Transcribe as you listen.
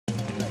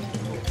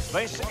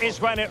This is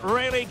when it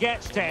really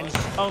gets tense.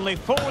 Only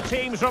 4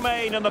 teams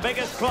remain in the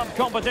biggest club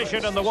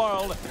competition in the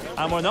world,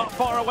 and we're not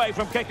far away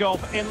from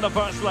kickoff in the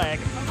first leg.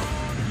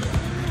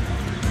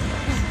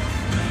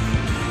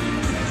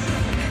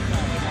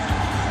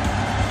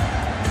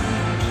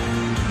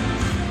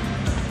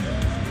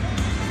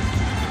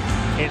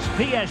 It's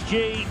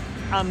PSG,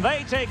 and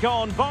they take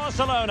on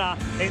Barcelona.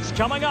 It's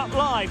coming up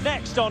live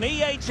next on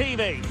EA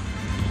TV.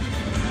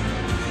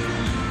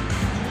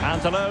 And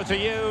hello to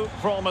you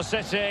from a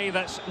city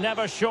that's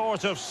never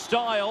short of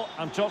style.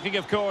 I'm talking,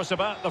 of course,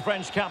 about the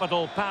French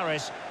capital,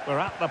 Paris. We're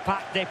at the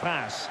Parc des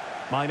Princes.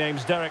 My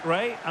name's Derek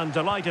Ray, and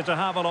delighted to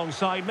have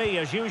alongside me,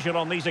 as usual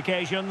on these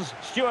occasions,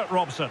 Stuart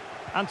Robson.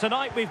 And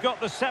tonight we've got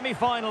the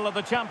semi-final of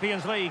the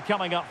Champions League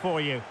coming up for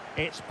you.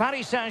 It's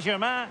Paris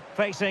Saint-Germain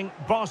facing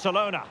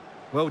Barcelona.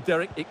 Well,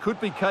 Derek, it could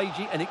be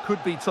cagey and it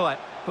could be tight,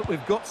 but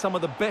we've got some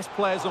of the best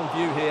players on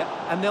view here,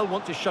 and they'll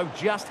want to show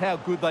just how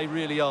good they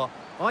really are.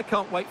 I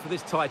can't wait for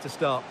this tie to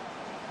start.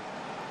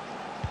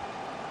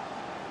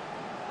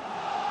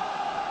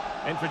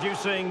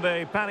 Introducing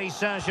the Paris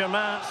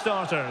Saint-Germain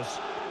starters.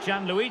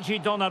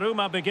 Gianluigi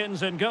Donnarumma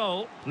begins in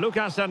goal.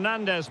 Lucas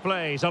Hernandez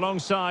plays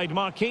alongside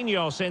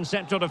Marquinhos in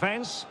central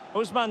defence.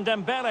 Ousmane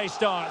Dembele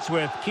starts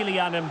with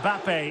Kylian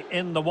Mbappe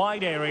in the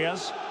wide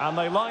areas. And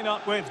they line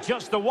up with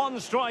just the one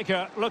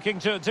striker looking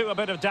to do a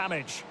bit of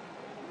damage.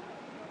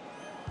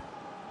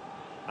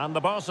 And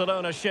the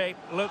Barcelona shape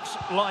looks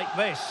like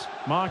this.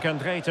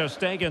 Marc-André ter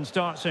Stegen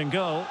starts in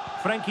goal.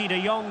 Frenkie de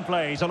Jong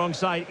plays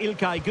alongside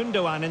Ilkay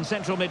Gundogan in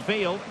central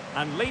midfield.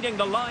 And leading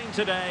the line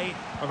today,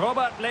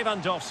 Robert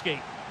Lewandowski.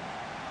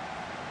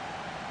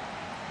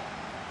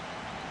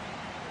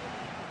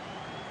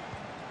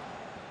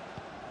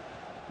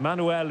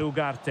 Manuel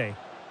Ugarte.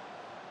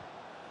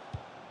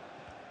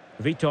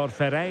 Vitor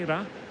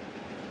Ferreira.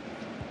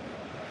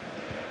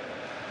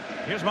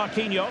 Here's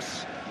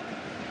Marquinhos.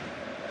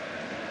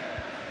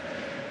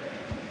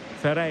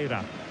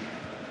 Ferreira.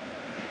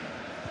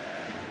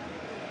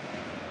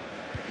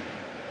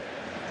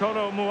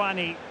 Kolo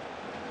Muani.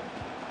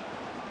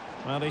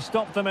 Well, they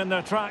stopped them in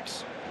their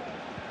tracks.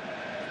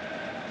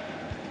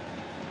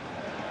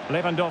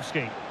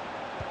 Lewandowski.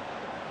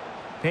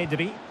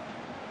 Pedri.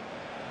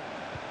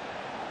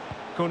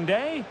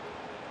 Koundé.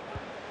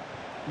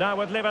 Now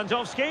with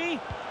Lewandowski.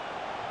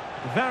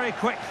 Very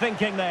quick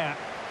thinking there.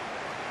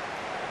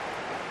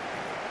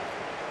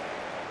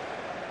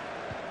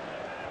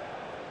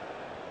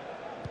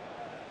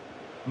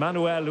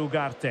 Manuel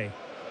Ugarte.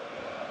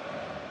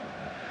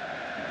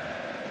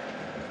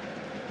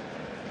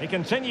 He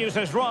continues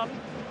his run.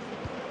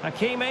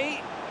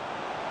 Hakimi.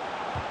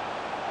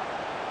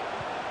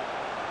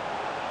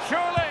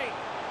 Surely.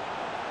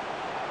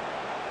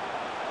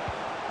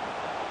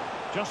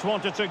 Just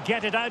wanted to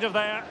get it out of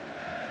there.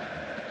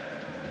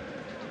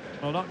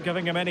 Well, not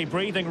giving him any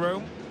breathing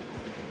room.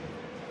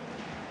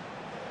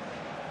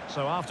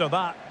 So after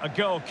that, a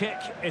goal kick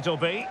it'll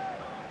be.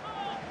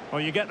 Well,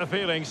 you get the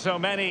feeling so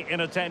many in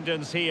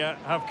attendance here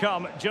have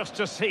come just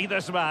to see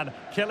this man,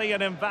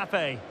 Kylian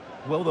Mbappe.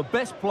 Well, the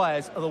best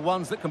players are the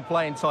ones that can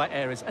play in tight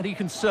areas, and he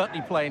can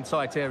certainly play in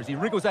tight areas. He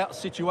wriggles out of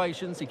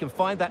situations, he can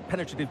find that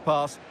penetrative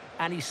pass,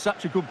 and he's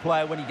such a good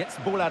player when he gets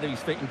the ball out of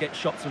his feet and gets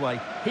shots away.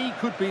 He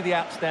could be the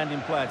outstanding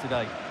player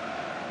today.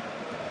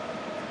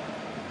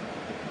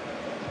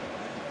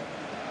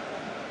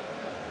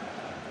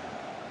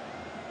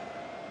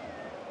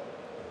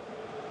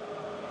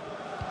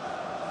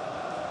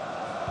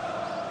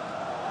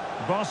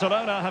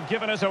 Barcelona have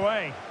given us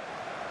away.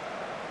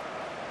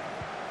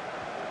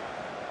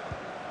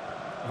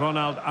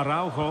 Ronald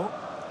Araujo.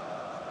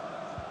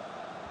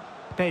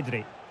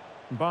 Pedri.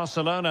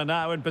 Barcelona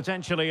now in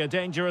potentially a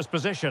dangerous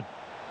position.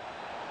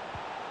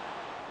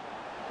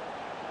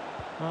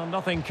 Well,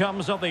 nothing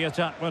comes of the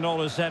attack when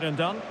all is said and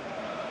done.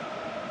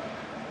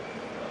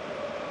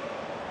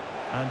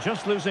 And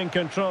just losing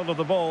control of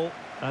the ball,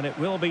 and it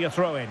will be a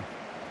throw-in.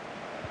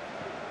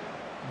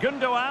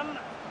 Gundogan.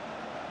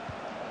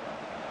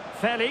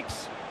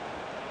 Felix.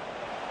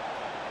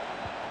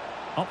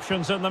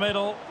 Options in the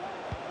middle.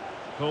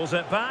 Pulls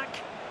it back.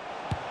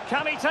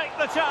 Can he take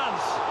the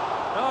chance?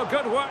 Oh,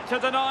 good work to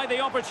deny the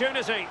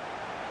opportunity.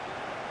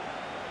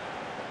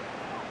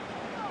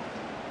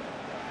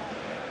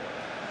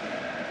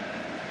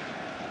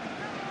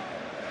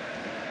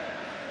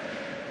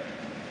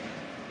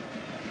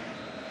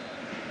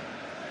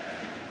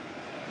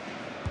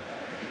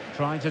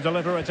 Trying to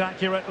deliver it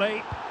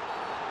accurately.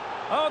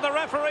 Oh, the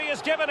referee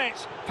has given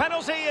it.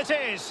 Penalty it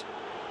is.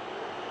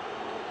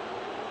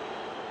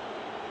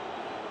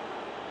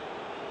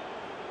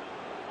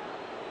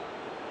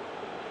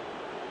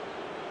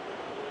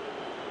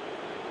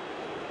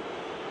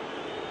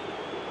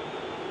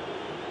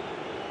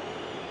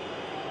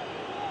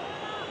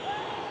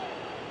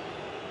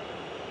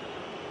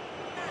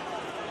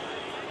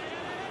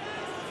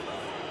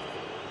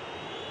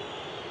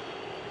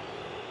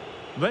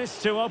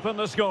 This to open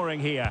the scoring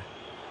here.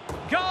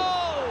 Goal!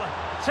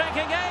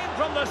 Taking aim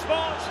from the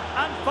spot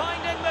and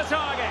finding the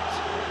target.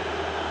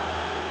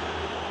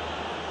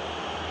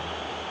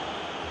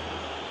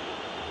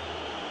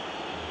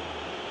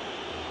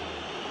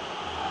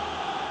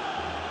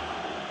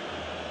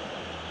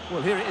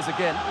 Well, here it is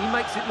again. He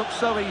makes it look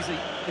so easy.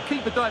 The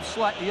keeper dives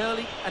slightly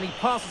early and he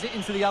passes it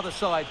into the other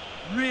side.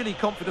 Really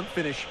confident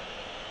finish.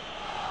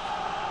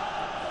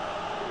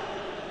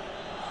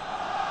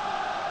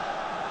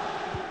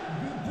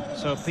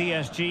 So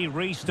PSG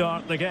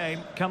restart the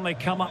game. Can they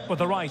come up with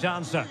the right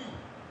answer?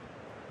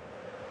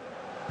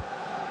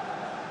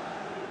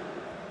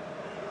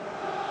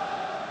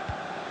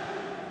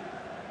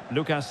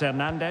 Lucas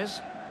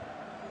Hernandez.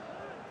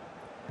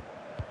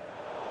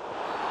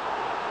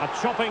 A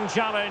chopping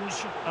challenge,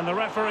 and the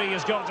referee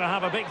has got to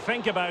have a big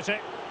think about it.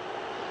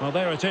 Well,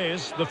 there it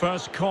is, the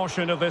first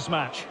caution of this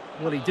match.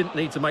 Well, he didn't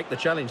need to make the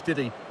challenge, did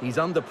he? He's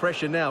under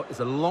pressure now. It's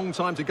a long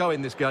time to go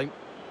in this game.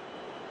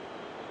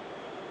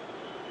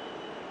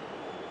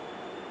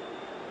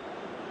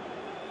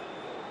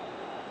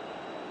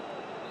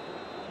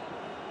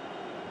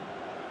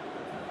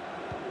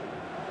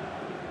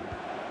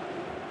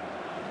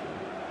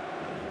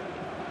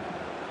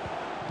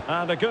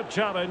 And a good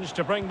challenge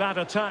to bring that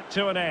attack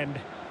to an end.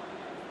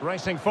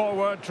 Racing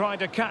forward, trying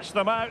to catch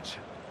them out.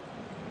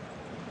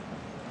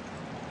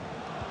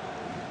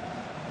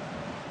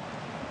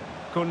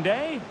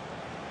 Koundé.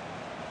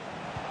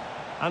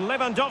 And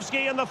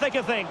Lewandowski in the thick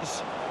of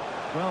things.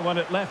 Well, when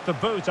it left the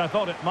boot, I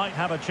thought it might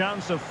have a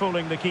chance of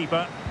fooling the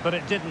keeper, but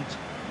it didn't.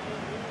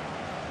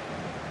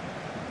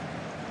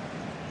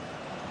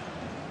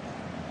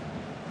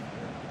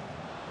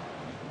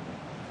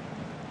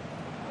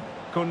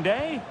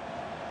 Koundé.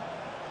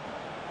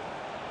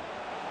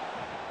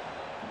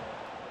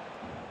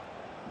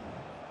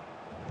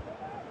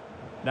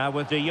 Now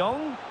with De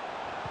Jong.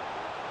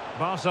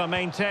 Barca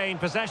maintain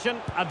possession,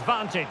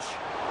 advantage.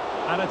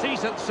 And a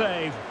decent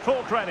save,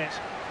 full credit.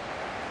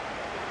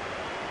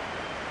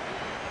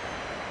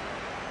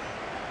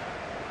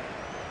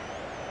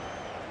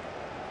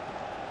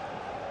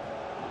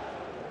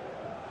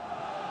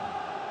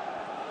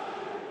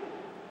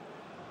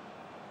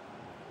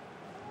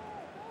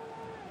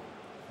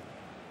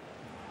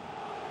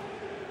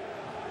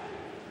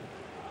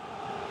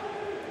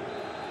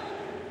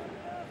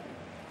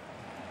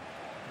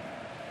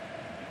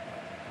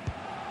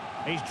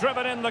 He's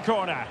driven in the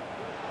corner.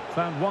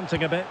 Found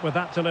wanting a bit with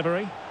that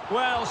delivery.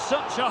 Well,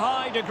 such a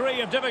high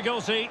degree of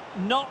difficulty,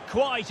 not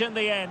quite in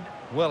the end.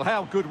 Well,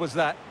 how good was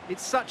that?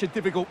 It's such a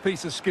difficult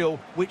piece of skill,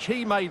 which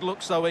he made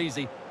look so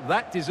easy.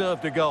 That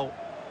deserved a goal.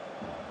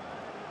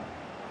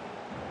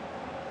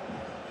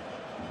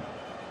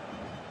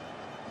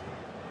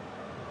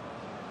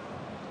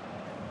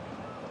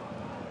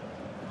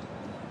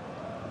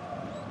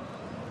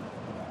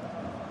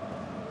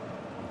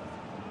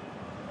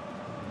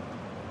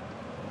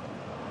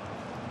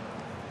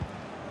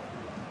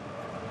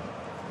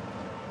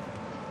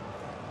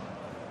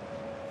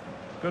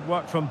 Good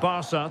work from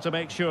Barca to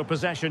make sure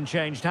possession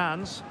changed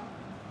hands.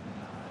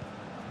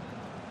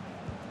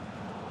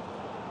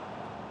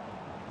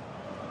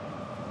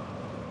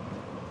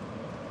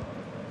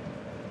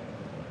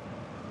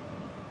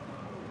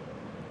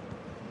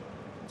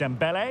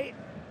 Dembele.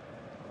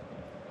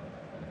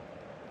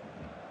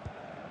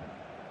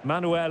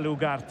 Manuel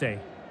Ugarte.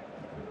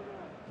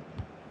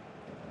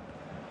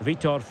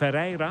 Vitor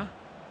Ferreira.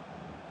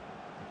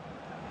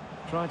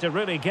 Trying to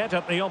really get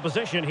at the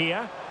opposition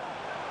here.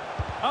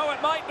 Oh,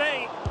 it might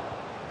be.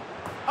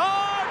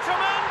 Oh,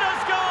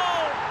 tremendous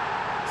goal!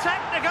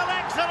 Technical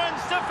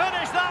excellence to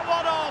finish that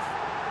one off.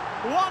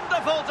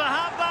 Wonderful to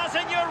have that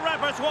in your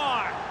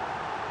repertoire.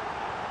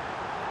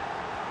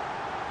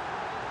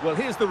 Well,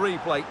 here's the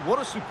replay. What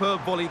a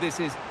superb volley this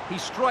is. He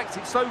strikes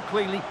it so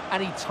cleanly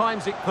and he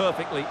times it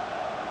perfectly.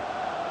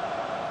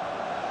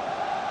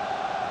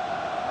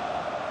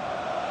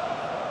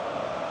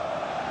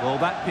 Well,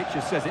 that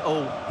picture says it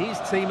all. His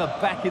team are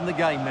back in the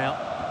game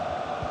now.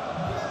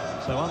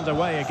 So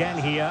underway again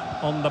here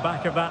on the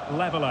back of that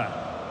leveller.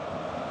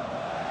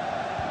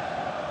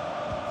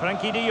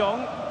 Frankie de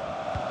Jong.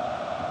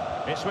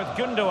 It's with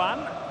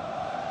Gundogan.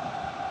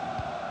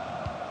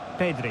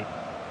 Pedri.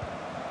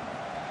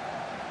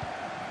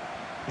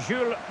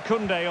 Jules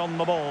Koundé on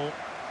the ball.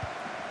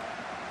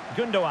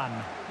 Gundogan.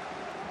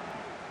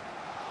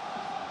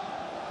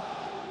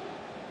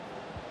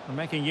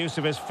 Making use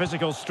of his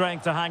physical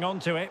strength to hang on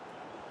to it.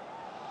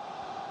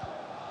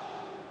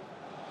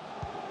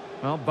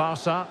 Well,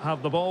 Barca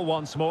have the ball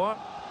once more.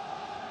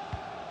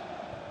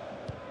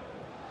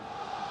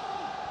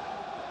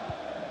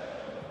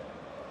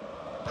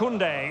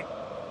 Koundé.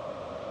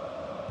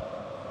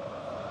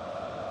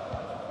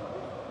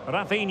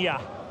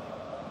 Rafinha.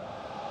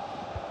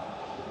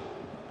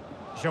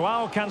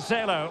 João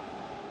Cancelo.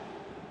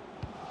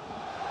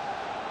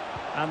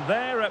 And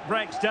there it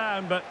breaks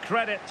down, but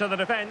credit to the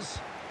defence.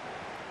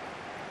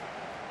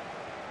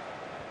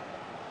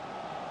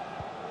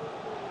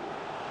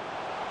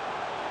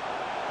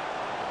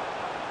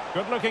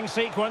 Good-looking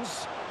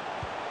sequence.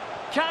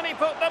 Can he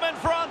put them in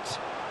front?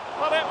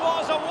 Well, it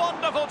was a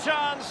wonderful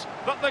chance,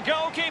 but the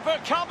goalkeeper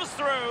comes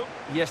through.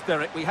 Yes,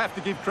 Derek, we have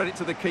to give credit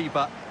to the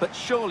keeper, but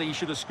surely he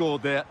should have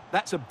scored there.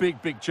 That's a big,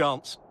 big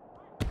chance.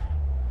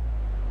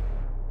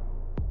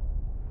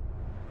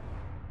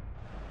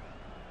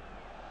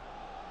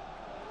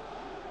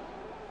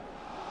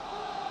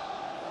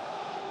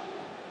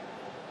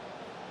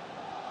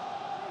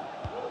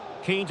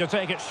 Keen to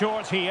take it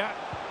short here.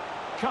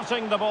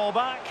 Cutting the ball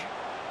back.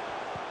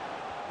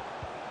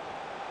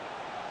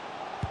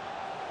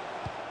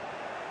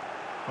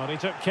 But he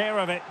took care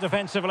of it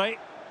defensively.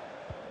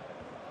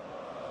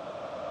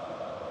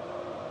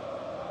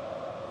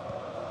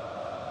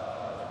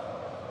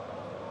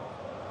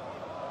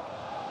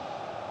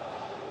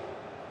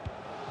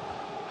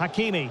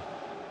 Hakimi.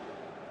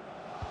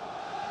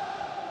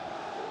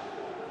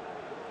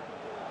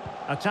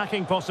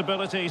 Attacking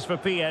possibilities for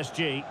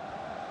PSG.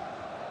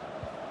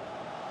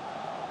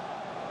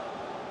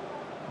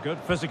 Good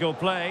physical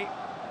play.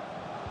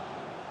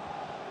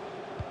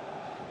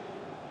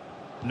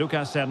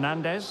 Lucas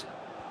Hernandez.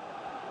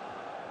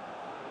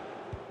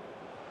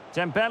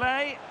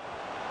 Dembele.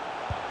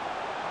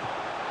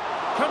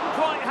 Couldn't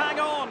quite hang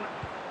on.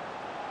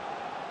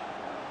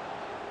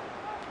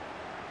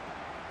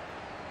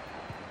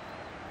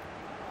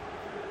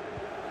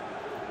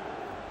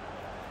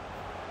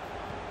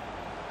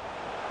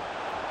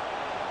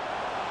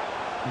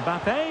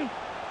 Mbappe.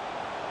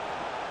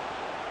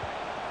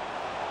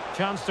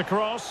 Chance to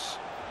cross.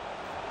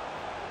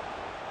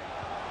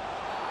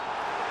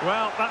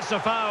 Well, that's a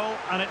foul,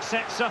 and it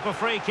sets up a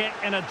free kick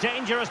in a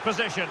dangerous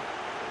position.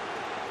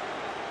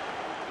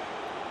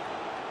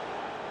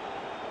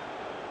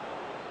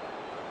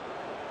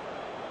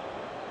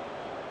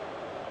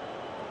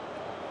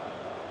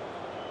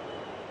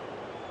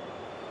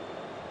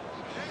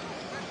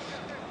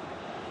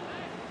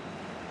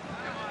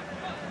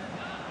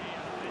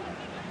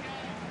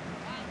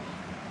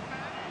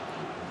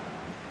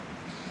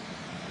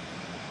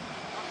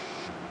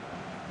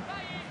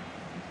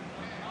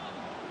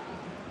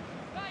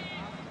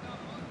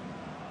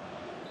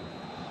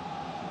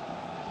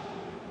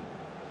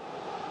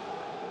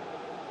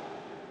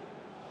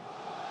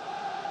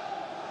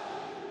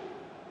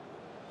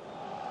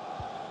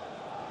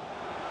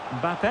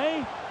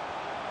 Mbappe.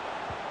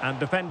 And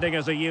defending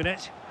as a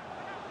unit.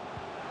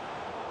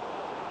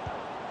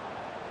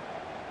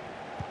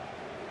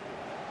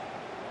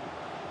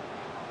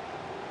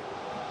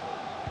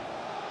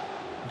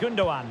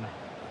 Gundogan.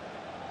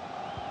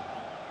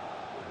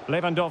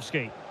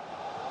 Lewandowski.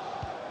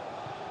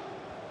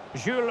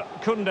 Jules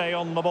Koundé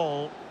on the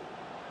ball.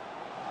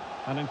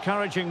 An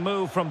encouraging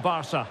move from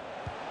Barca.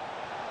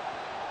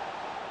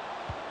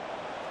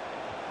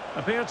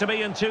 Appeared to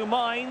be in two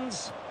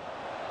minds.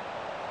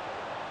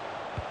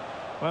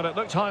 Well, it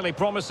looked highly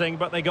promising,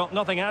 but they got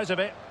nothing out of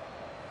it.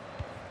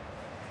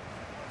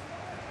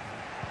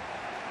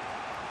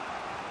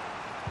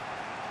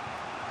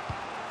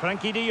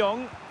 Frankie de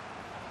Jong.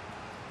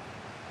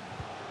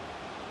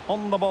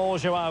 On the ball,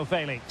 Joao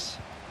Felix.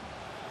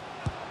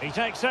 He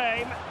takes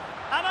aim.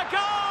 And a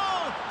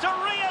goal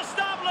to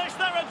re-establish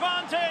their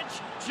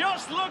advantage.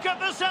 Just look at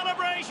the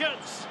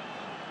celebrations.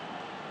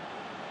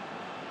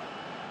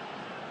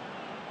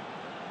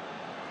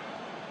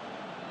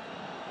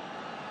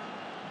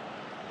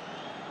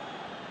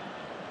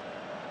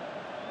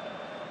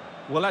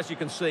 Well, as you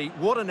can see,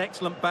 what an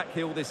excellent back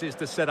heel this is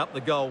to set up the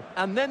goal.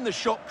 And then the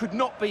shot could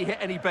not be hit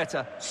any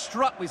better.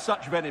 Struck with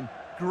such venom.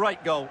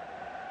 Great goal.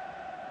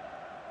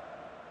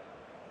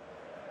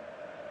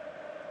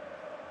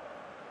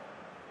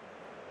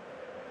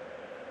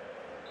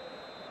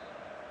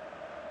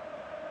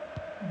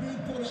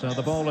 So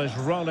the ball is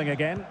rolling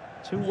again.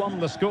 2-1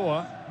 the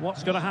score.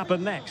 What's going to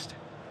happen next?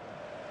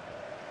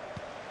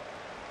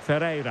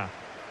 Ferreira.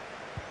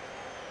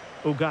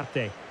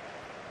 Ugarte.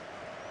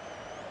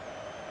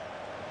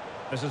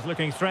 This is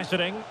looking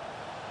threatening.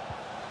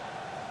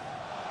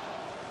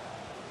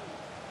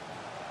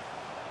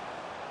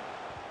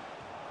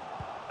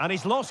 And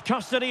he's lost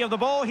custody of the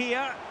ball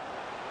here.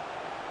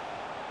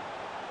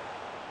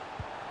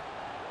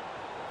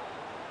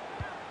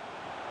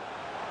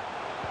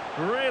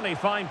 Really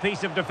fine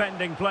piece of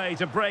defending play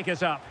to break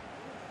it up.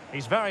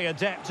 He's very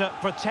adept at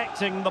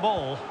protecting the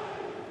ball.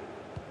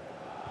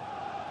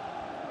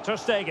 Ter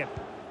Stegen.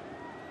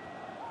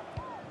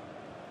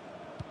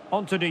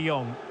 On to de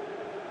Jong.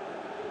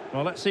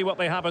 Well, let's see what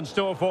they have in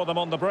store for them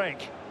on the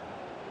break.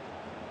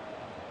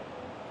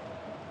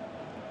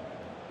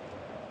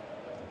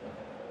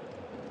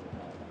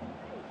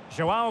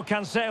 Joao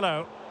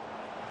Cancelo.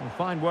 And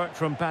fine work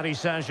from Paris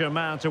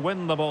Saint-Germain to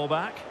win the ball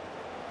back.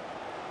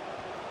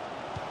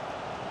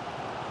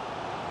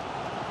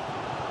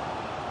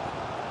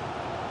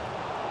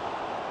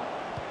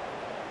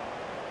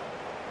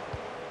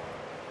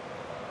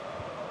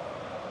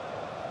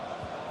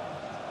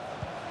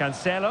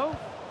 Cancelo.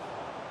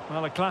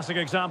 Well, a classic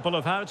example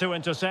of how to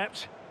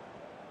intercept.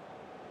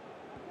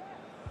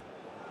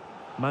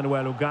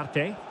 Manuel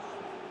Ugarte.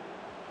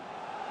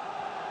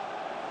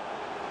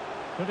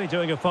 Really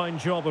doing a fine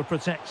job of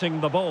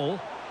protecting the ball.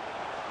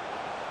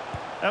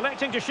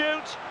 Electing to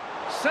shoot.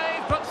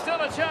 Save, but still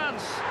a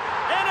chance.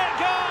 In it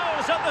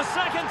goes at the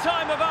second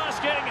time of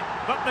asking,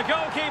 but the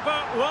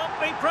goalkeeper won't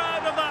be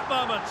proud of that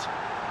moment.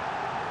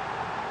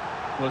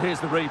 Well,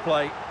 here's the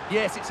replay.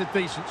 Yes, it's a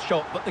decent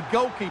shot, but the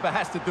goalkeeper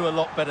has to do a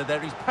lot better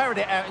there. He's parried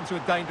it out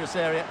into a dangerous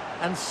area,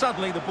 and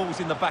suddenly the ball's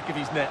in the back of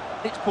his net.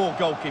 It's poor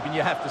goalkeeping,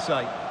 you have to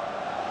say.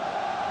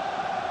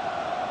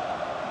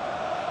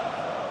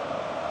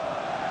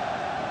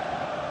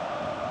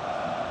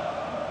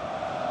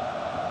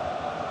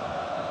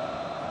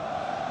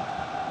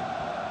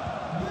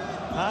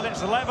 And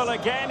it's level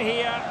again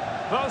here.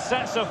 Both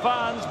sets of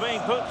fans being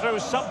put through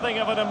something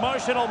of an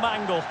emotional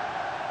mangle.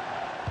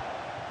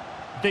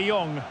 De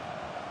Jong.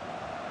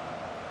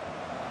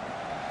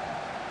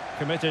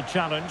 Committed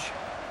challenge.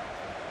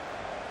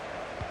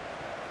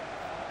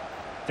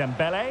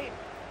 Dembele.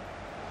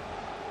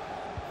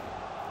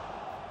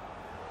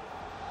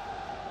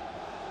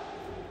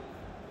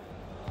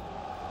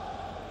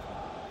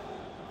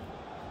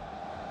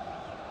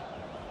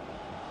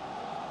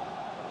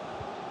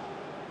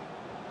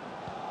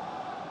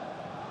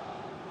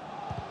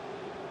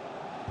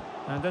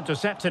 And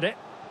intercepted it.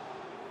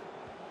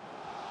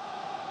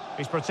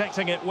 He's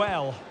protecting it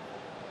well.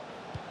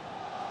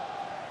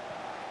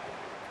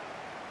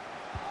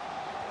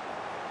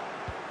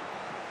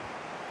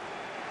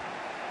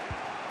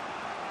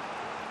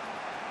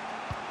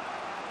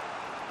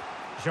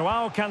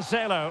 João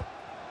Cancelo.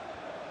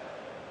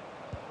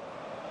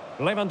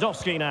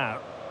 Lewandowski now.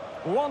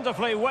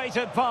 Wonderfully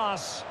weighted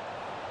pass.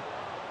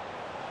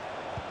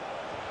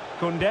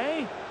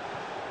 Koundé.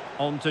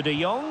 On to De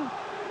Jong.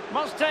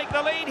 Must take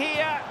the lead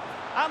here.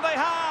 And they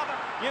have.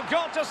 You've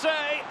got to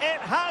say, it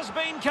has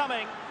been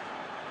coming.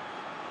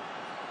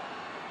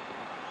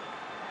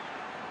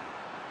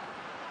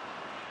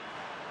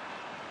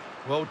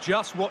 Well,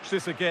 just watch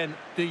this again.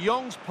 De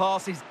Jong's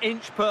pass is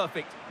inch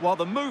perfect, while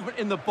the movement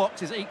in the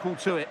box is equal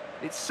to it.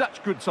 It's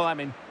such good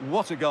timing.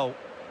 What a goal.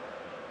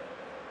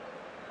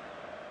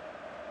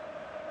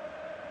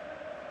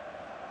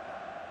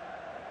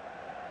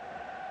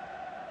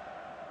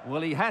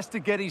 Well, he has to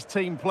get his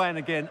team playing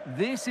again.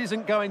 This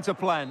isn't going to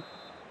plan.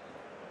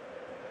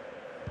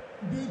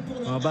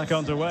 Well, back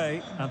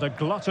underway, and a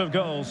glut of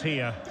goals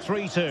here.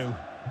 3-2.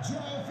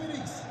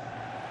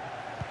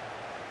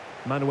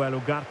 Manuel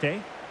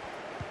Ugarte.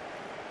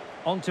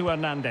 On to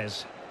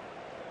Hernandez.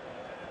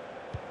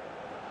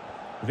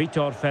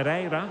 Vitor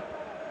Ferreira.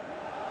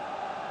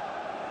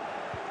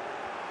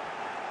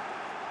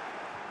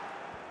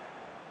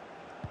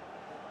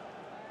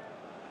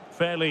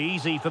 Fairly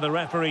easy for the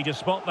referee to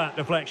spot that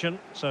deflection.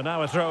 So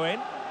now a throw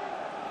in.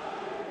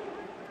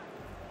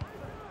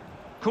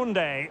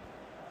 Koundé.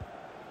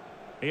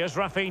 Here's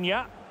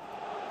Rafinha.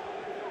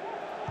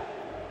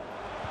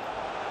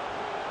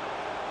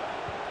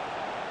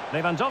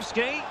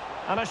 Lewandowski.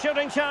 And a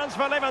shooting chance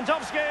for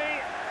Lewandowski.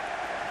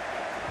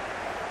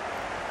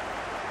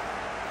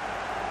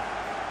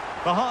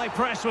 The high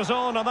press was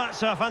on, and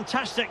that's a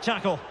fantastic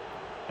tackle.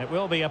 It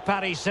will be a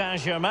Paris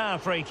Saint-Germain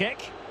free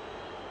kick.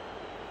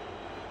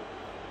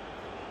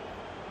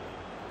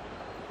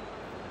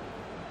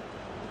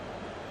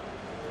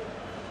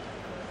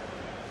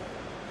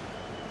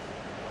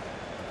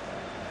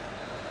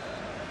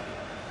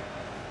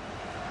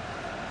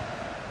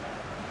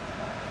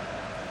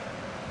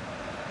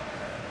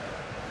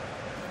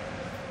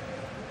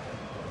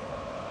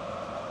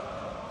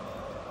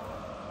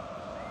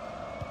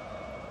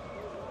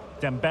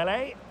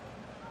 Dembele.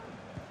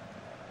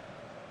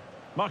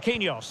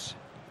 Marquinhos.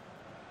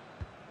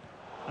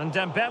 And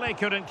Dembele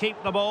couldn't keep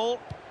the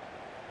ball.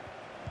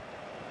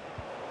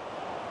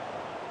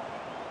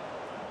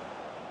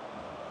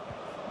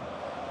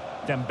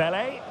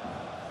 Dembele.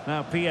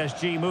 Now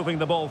PSG moving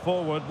the ball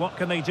forward. What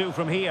can they do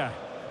from here?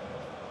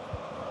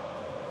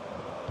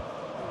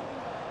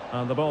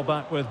 And the ball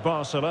back with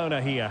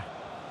Barcelona here.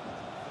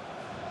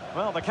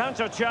 Well, the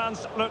counter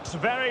chance looks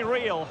very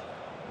real.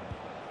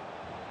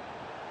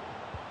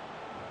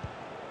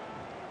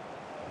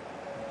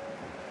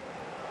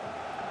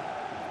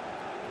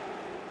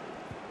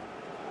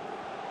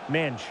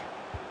 Minge.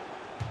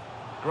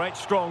 Great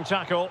strong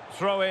tackle,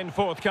 throw in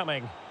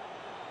forthcoming.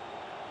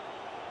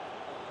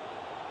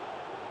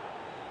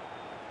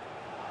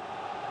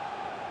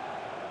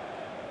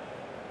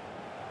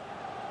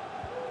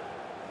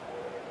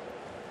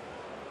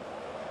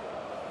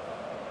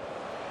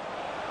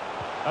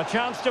 A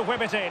chance to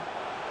whip it in.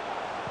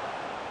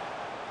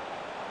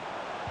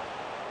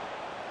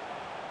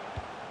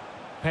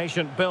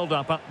 Patient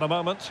build-up at the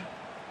moment.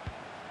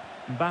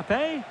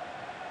 Mbappe.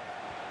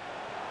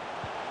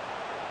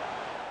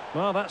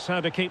 Well, that's how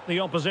to keep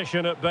the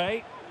opposition at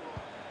bay.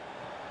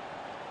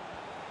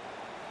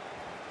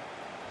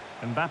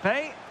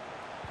 Mbappe.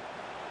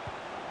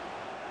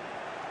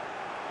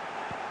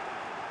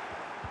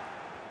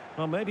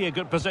 Well, maybe a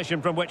good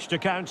position from which to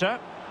counter.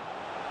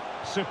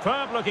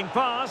 Superb-looking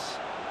pass.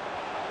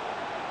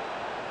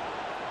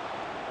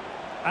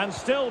 And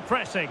still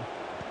pressing.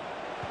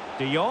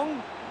 De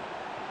Jong.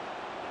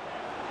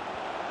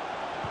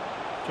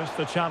 Just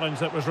the challenge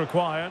that was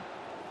required.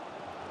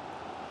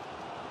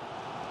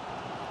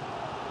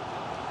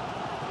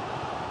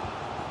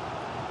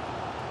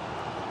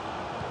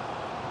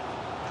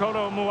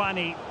 Kolo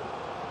Muani.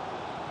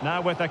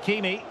 Now with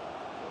Hakimi.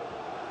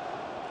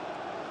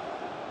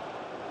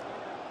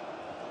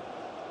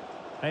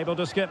 Able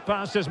to skip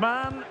past his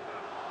man.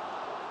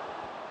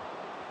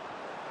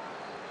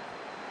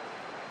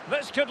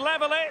 This could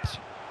level it.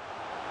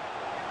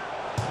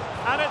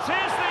 And it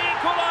is the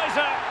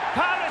equaliser.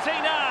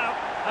 Parity now.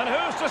 And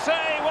who's to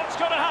say what's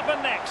going to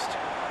happen next?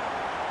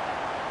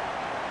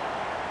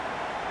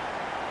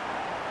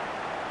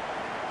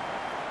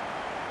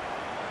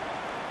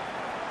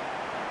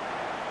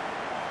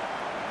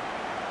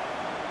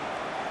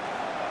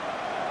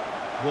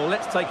 Well,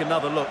 let's take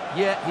another look.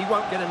 Yeah, he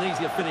won't get an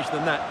easier finish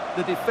than that.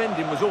 The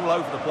defending was all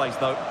over the place,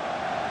 though.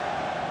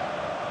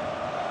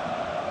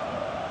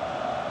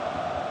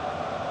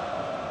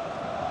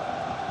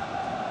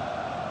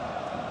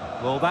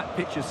 Well, that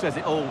picture says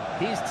it all.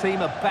 His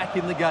team are back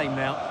in the game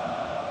now.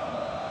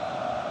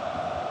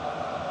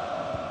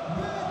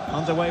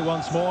 Underway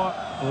once more,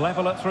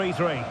 level at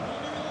 3-3.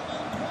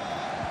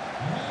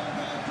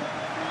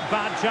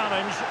 Bad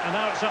challenge, and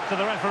now it's up to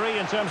the referee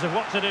in terms of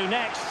what to do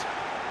next.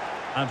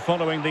 And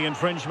following the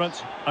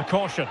infringement, a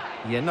caution.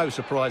 Yeah, no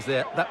surprise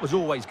there. That was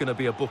always going to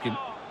be a booking.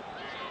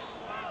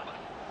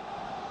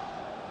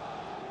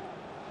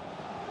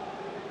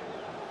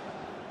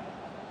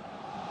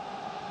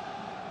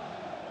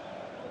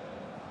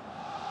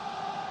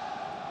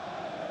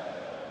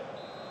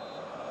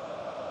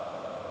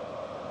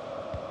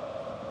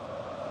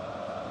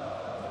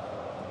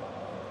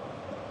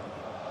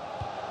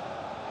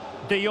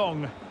 De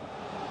Jong.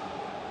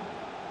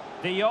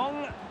 De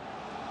Jong.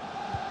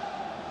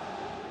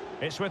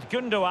 It's with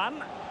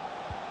Gundogan.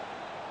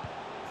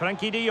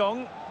 Frankie de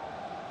Jong.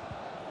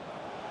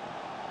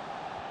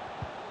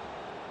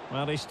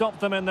 Well, he stopped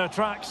them in their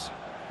tracks.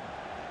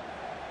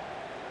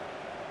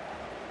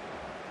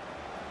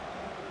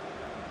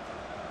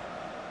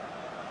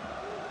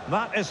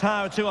 That is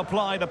how to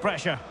apply the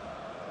pressure.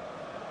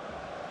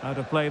 Out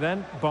of play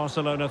then.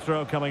 Barcelona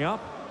throw coming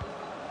up.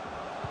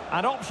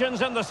 And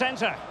options in the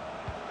centre.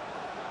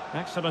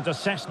 Excellent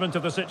assessment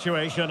of the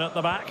situation at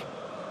the back.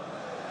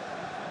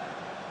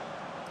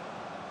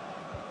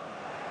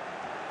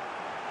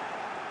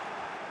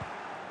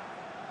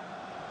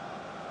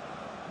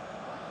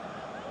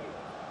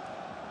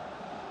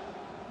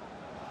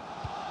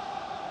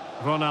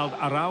 Ronald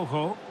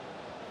Araujo.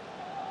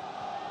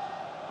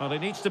 Well, he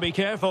needs to be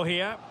careful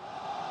here.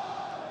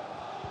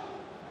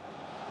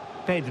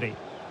 Pedri.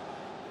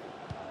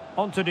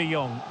 On to De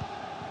Jong.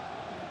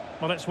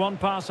 Well, it's one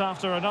pass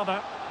after another.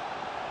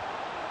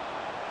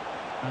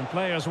 And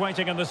players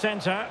waiting in the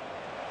centre.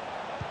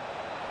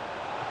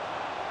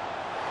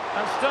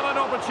 And still an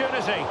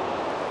opportunity.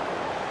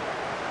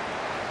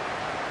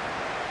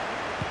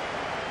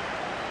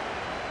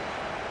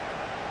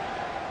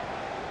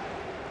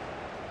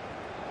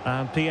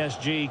 And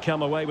PSG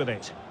come away with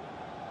it.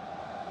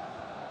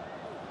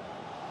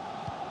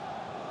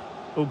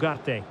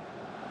 Ugarte.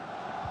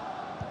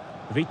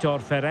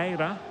 Vitor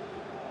Ferreira.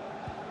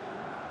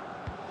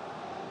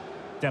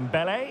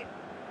 Dembele.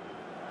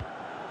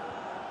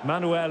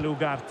 Manuel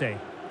Ugarte.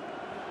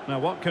 Now,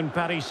 what can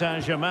Paris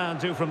Saint-Germain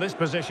do from this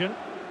position?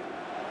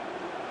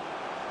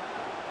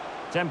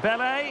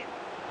 Dembele.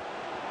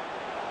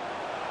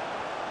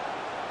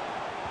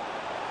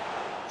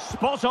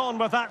 Spot on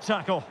with that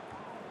tackle.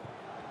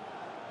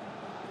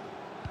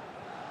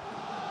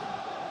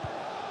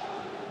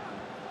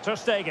 Ter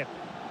Stegen.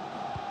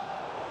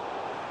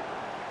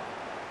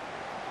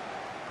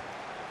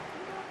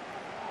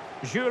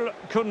 Jules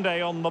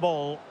Koundé on the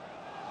ball.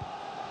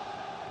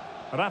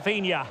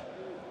 Rafinha.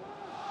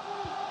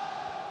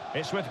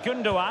 It's with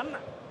Gundogan.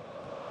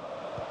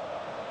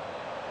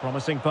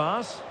 Promising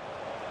pass.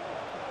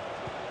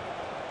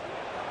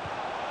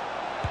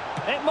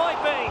 It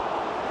might be.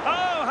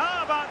 Oh,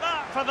 how about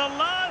that for the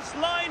last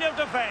line of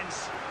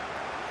defence?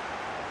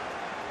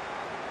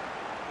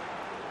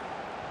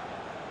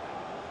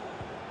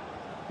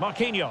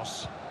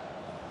 Marquinhos.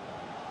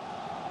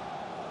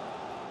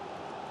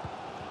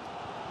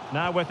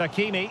 Now with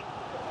Hakimi.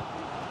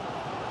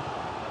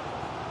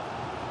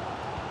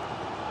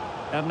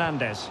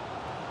 Hernandez.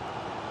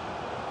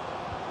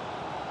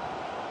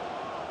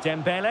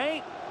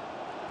 Dembele.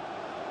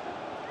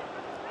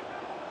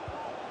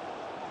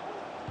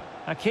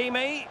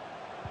 Hakimi.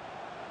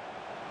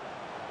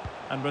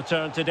 And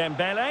return to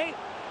Dembele.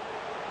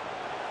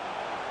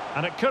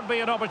 And it could be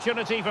an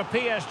opportunity for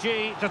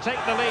PSG to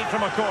take the lead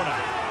from a corner.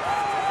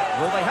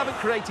 Well, they haven't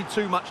created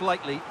too much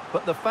lately,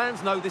 but the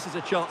fans know this is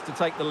a chance to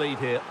take the lead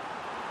here.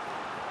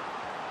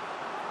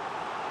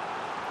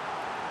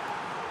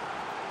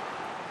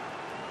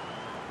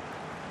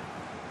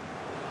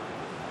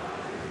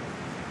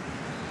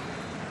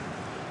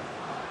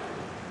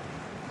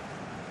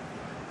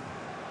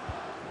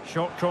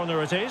 Short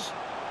corner it is.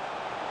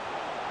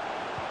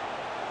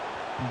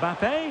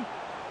 Mbappe.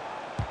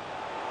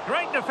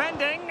 Great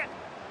defending.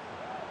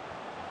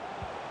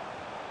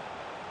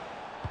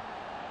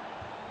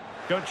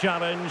 Good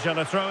challenge and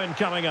a throw-in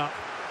coming up.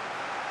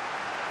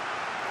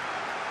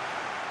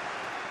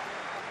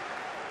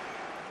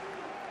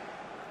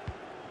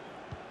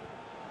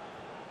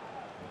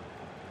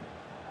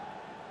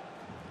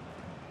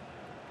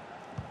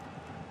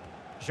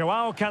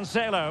 Joao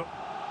Cancelo.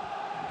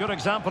 Good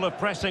example of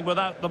pressing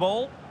without the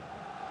ball.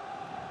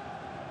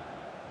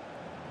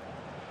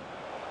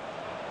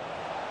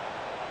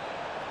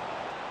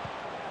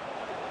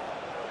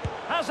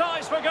 Has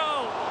eyes for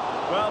goal.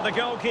 Well, the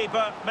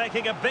goalkeeper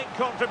making a big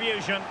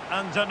contribution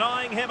and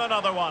denying him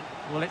another one.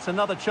 Well, it's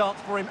another chance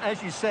for him.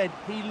 As you said,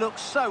 he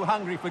looks so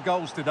hungry for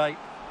goals today.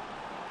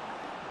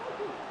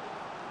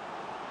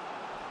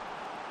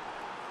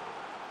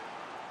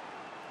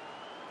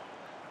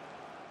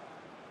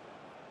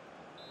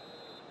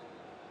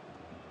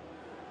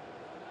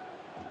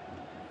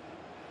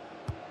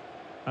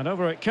 And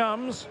over it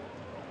comes.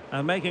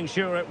 And making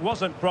sure it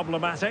wasn't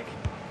problematic.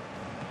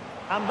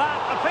 And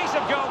that, a piece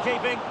of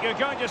goalkeeping you're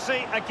going to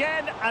see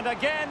again and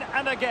again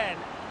and again.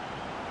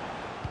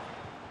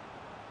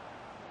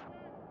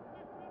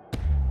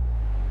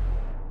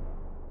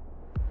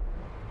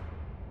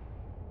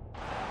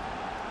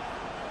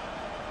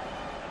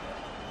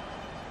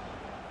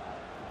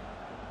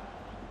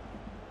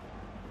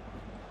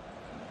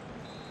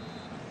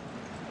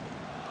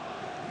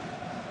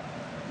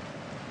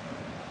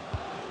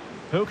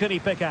 Who can he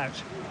pick out?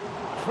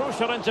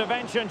 Crucial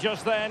intervention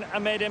just then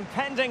amid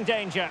impending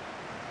danger.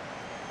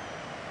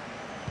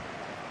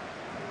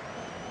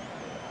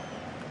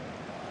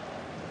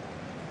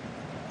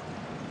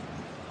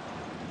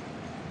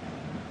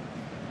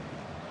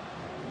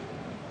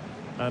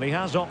 And he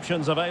has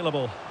options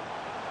available.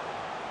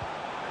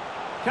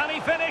 Can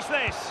he finish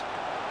this?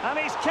 And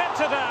he's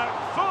kept it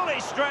out, fully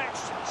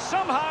stretched,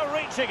 somehow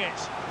reaching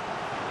it.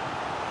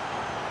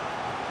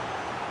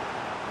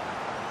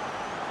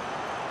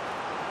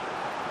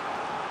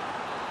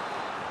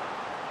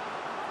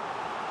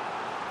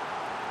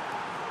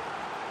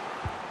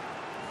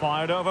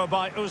 Fired over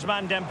by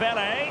Ousmane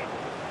Dembele.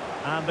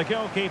 And the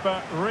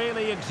goalkeeper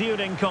really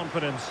exuding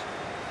confidence.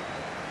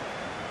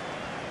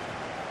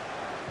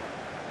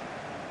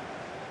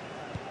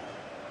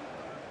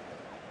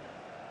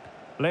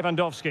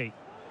 Lewandowski.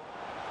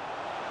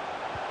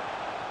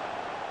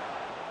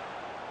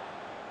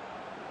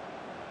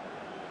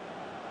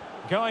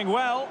 Going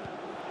well.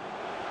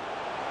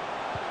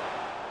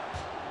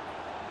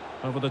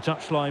 Over the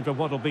touchline for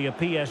what will be a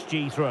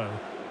PSG throw.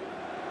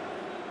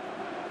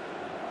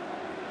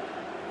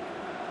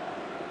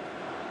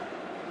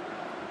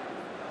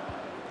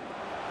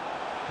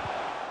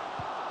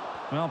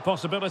 Well,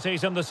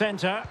 possibilities in the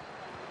centre.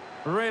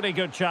 Really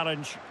good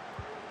challenge.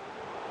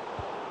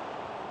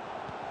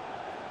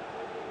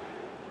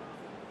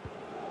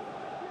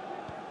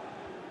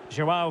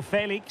 João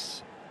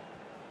Felix.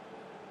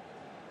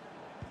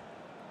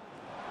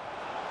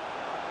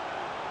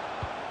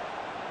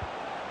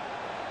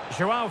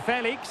 João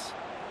Felix.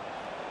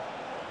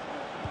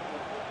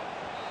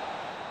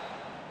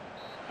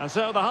 And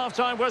so the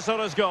half-time whistle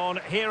has gone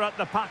here at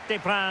the Parc des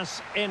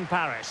Princes in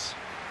Paris.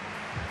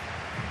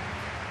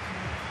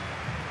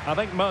 I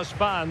think most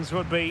fans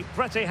would be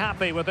pretty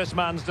happy with this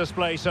man's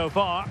display so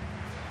far.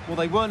 Well,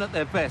 they weren't at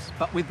their best,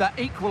 but with that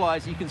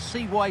equaliser, you can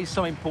see why he's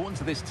so important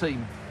to this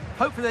team.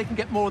 Hopefully they can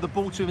get more of the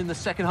ball to him in the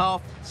second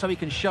half so he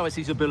can show us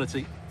his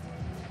ability.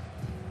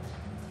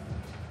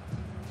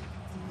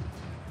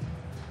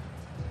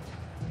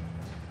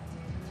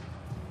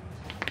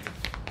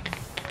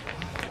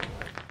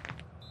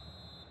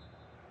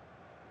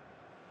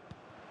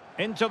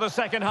 Into the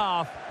second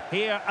half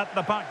here at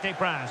the Parc des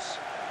Princes.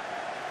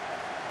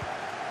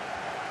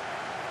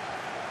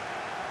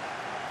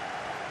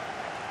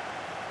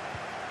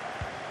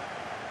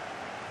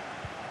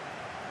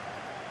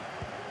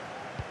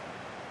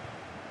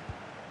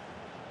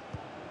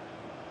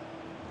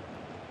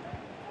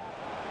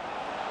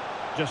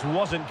 Just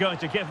wasn't going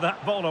to give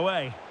that ball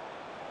away.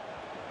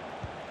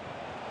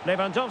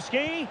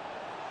 Lewandowski.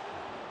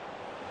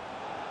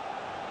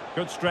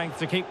 Good strength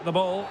to keep the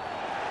ball.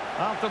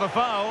 After the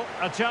foul,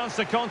 a chance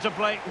to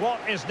contemplate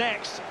what is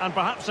next, and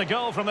perhaps a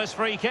goal from this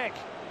free kick.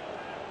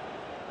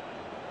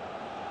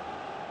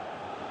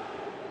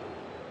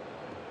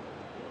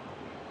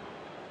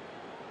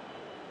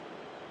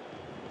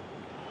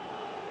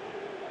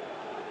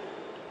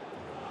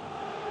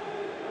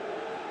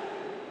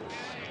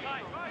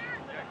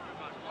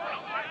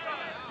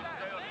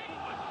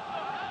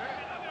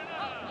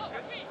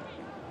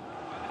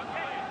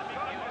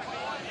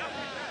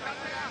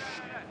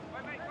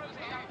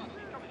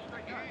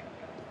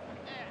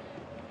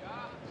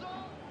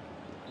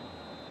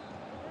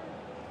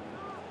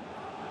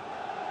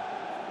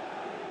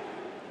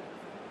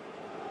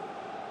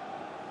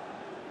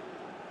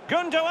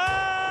 Gundogan!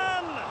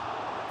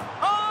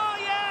 Oh,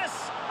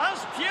 yes! As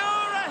pure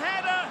a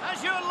header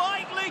as you're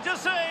likely to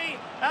see,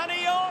 and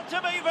he ought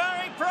to be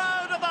very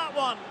proud of that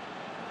one.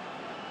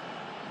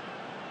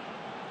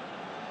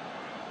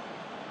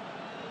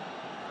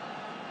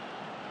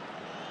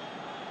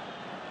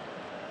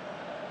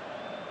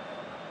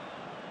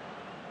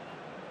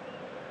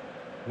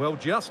 Well,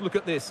 just look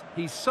at this.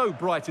 He's so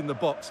bright in the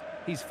box.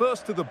 He's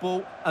first to the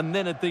ball and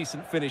then a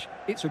decent finish.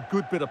 It's a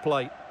good bit of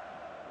play.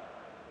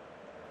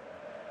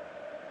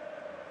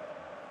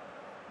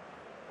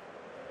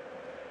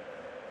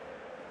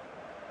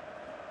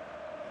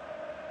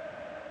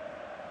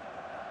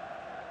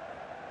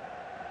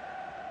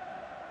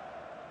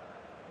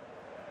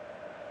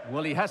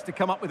 Well, he has to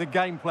come up with a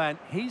game plan.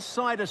 His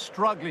side are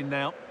struggling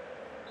now.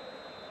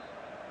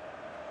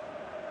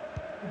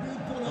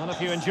 Well,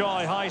 if you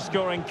enjoy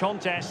high-scoring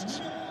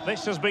contests,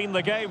 this has been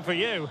the game for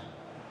you.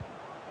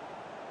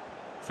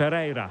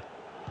 Ferreira.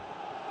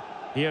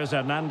 Here's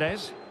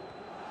Hernandez.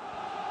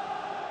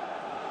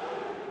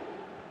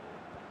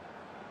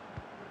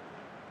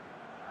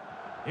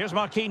 Here's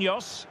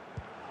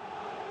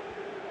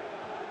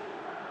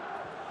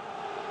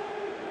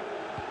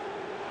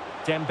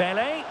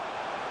Dembele.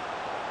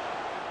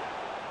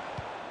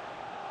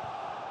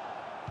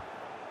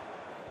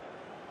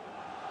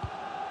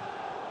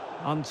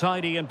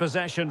 Untidy in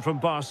possession from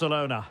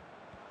Barcelona.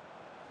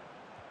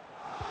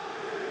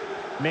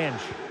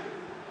 Minge.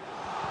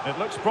 It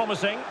looks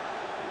promising.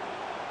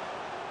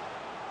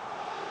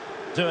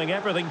 Doing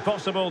everything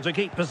possible to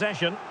keep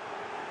possession.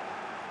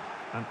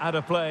 And out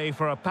of play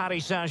for a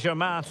Paris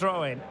Saint-Germain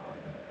throw-in.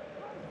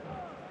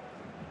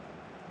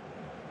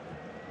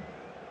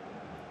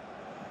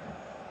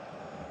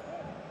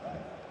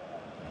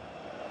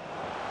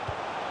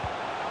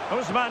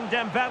 Ousmane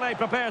Dembele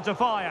prepared to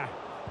fire.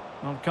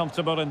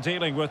 Uncomfortable in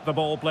dealing with the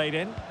ball played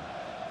in.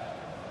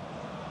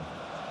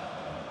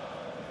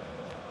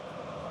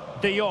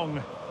 De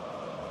Jong.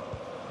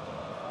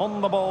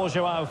 On the ball,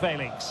 Joao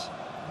Felix.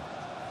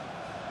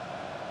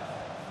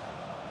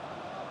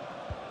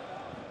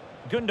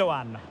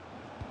 Gundogan.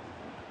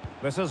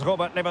 This is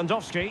Robert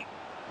Lewandowski.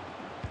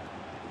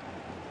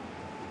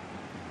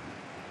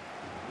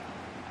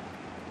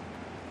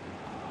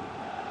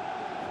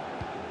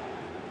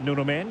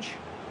 Nuno Mendes.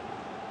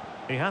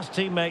 He has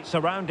teammates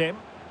around him.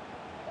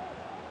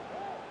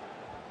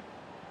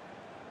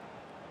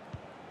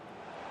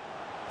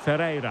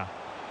 Ferreira.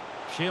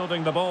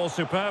 Shielding the ball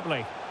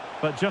superbly.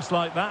 But just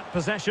like that,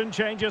 possession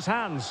changes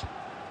hands.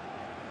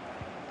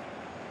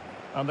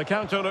 And the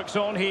counter looks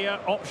on here.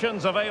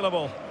 Options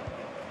available.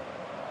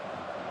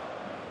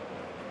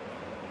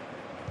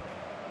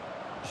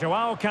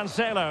 Joao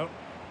Cancelo.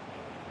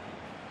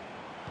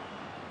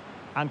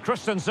 And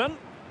Christensen.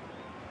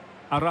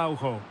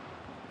 Araujo.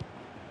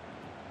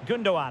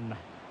 Gundogan.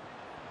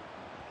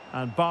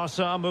 And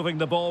Barca moving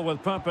the ball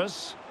with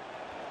purpose.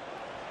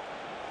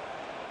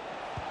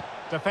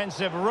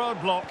 Defensive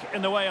roadblock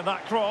in the way of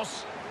that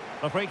cross.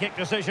 The free kick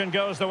decision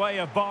goes the way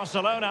of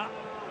Barcelona.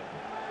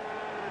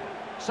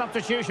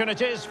 Substitution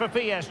it is for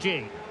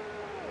PSG.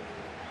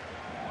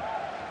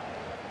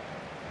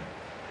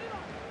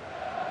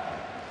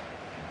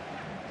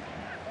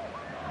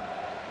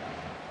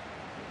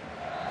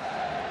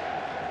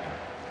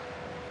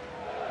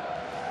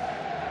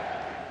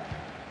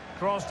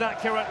 Crossed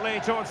accurately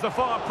towards the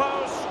far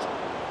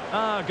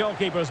post.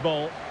 Goalkeeper's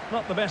ball.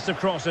 Not the best of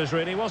crosses,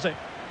 really, was it?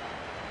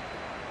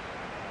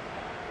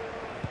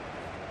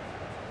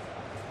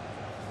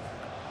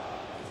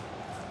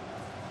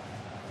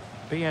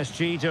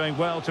 PSG doing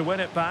well to win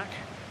it back.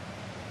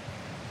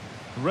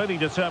 Really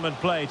determined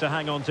play to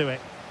hang on to it.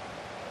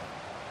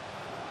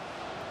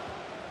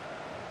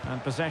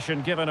 And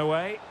possession given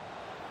away.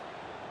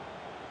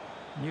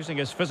 Using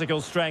his physical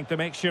strength to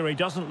make sure he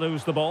doesn't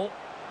lose the ball.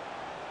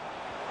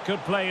 Could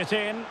play it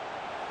in.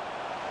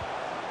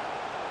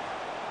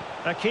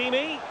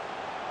 Hakimi.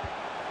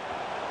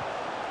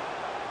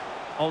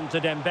 On to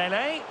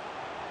Dembele.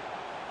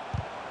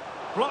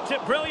 Blocked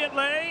it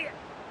brilliantly.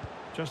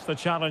 Just the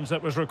challenge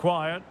that was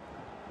required.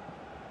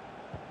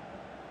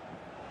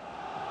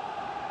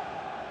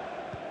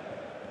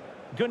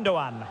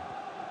 Gundogan.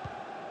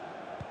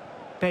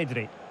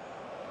 Pedri.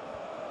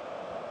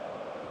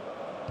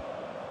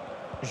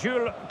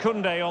 Jules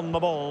Koundé on the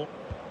ball.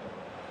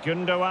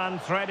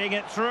 Gundogan threading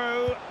it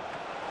through.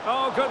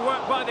 Oh, good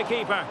work by the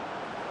keeper.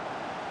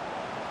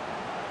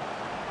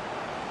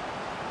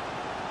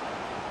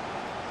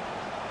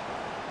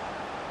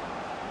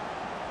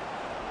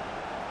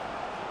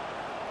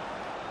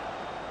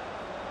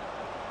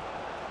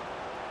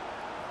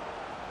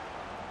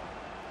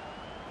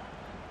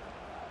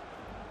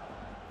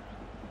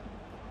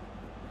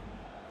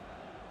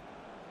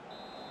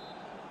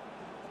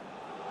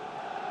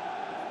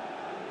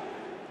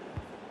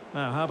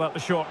 Now, how about the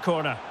short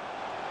corner?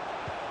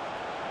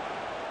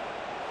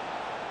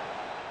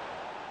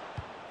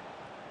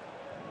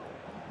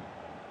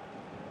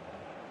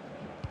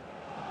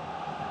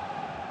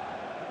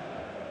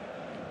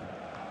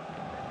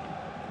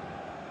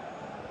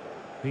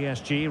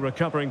 PSG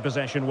recovering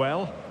possession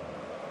well.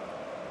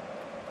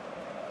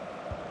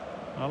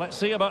 Well, let's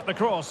see about the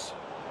cross.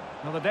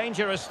 Well, the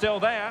danger is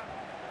still there.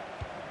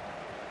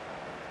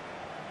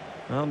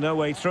 Well, no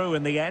way through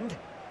in the end.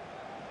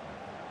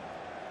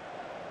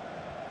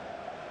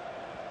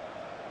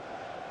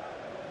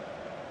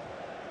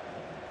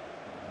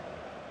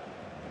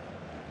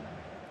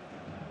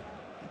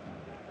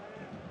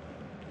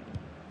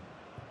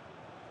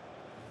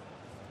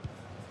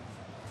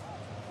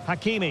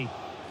 Hakimi.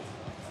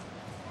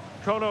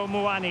 Kolo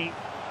Muani.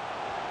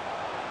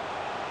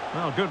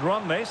 Well, good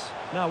run this.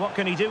 Now what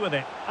can he do with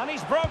it? And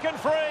he's broken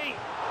free.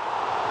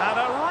 And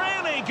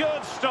a really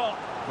good stop.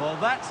 Well,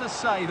 that's a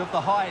save of the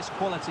highest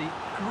quality.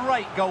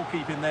 Great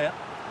goalkeeping there.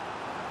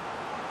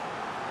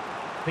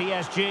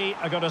 PSG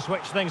are going to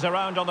switch things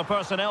around on the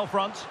personnel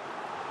front.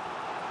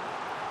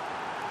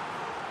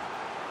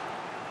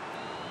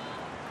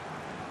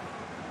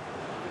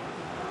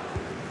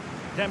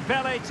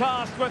 Dembele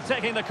tasked with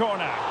taking the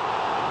corner.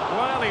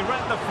 Well, he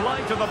read the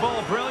flight of the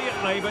ball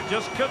brilliantly, but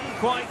just couldn't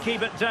quite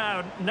keep it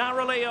down.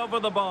 Narrowly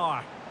over the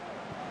bar.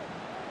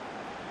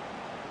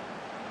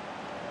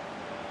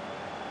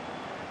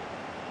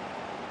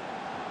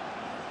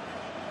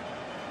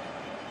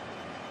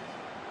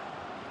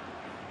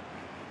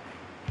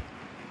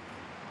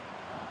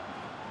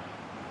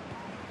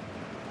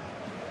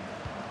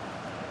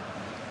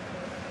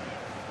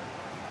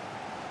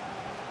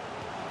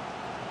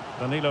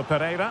 Danilo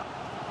Pereira.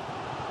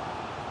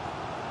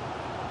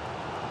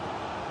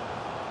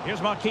 Here's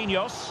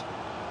Marquinhos.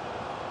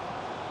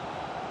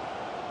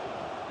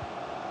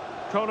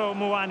 Kolo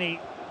Muani.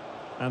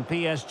 And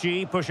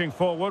PSG pushing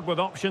forward with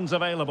options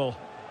available.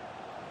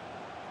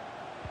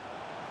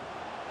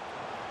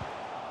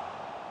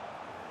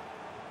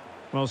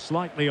 Well,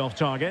 slightly off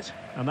target,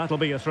 and that'll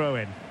be a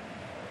throw-in.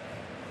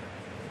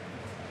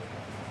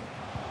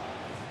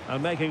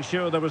 And making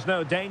sure there was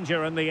no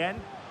danger in the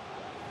end.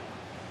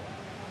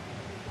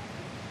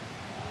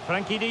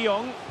 Frankie de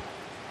Jong.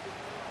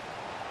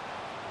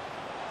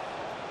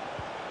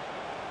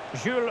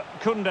 Jules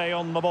Koundé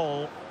on the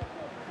ball.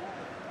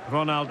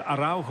 Ronald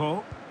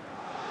Araujo.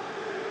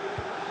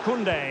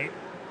 Koundé.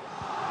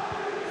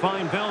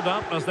 Fine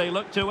build-up as they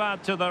look to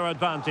add to their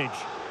advantage.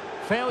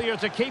 Failure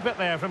to keep it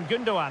there from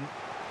Gundogan.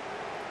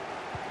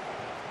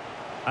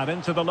 And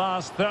into the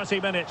last 30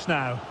 minutes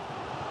now.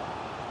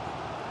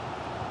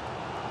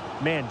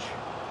 Minge.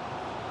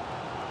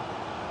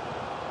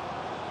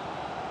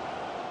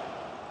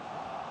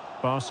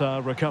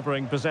 Barca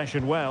recovering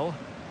possession well.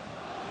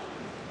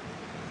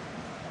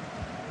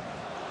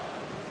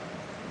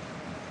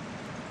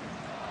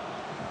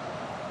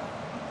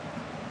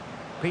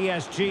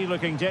 PSG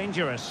looking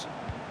dangerous,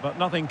 but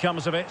nothing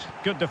comes of it.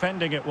 Good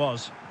defending it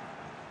was.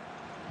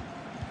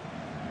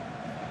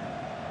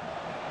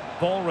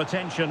 Ball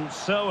retention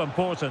so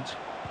important.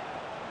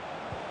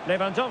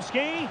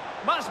 Lewandowski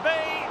must be.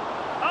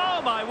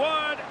 Oh my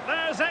word,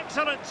 there's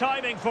excellent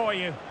timing for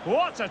you.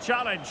 What a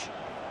challenge.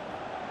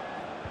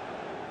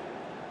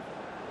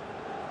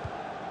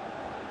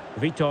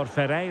 Vitor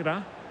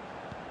Ferreira.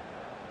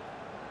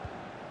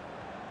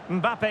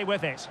 Mbappe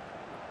with it.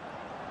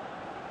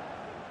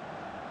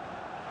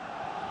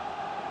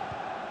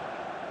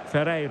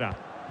 Ferreira.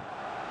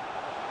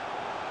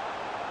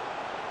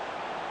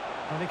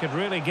 And he could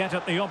really get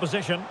at the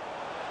opposition.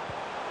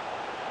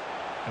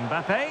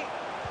 Mbappe.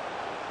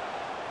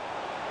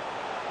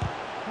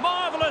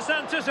 Marvellous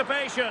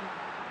anticipation.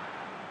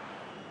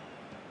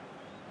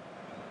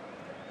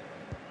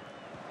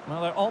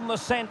 Well, they're on the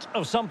scent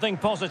of something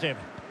positive.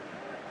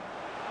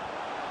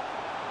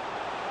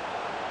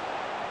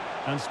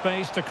 And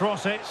space to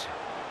cross it.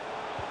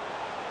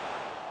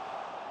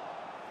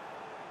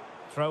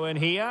 Throw in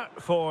here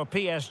for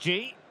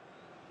PSG.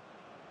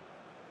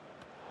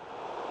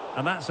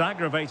 And that's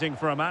aggravating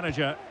for a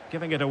manager,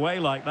 giving it away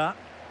like that.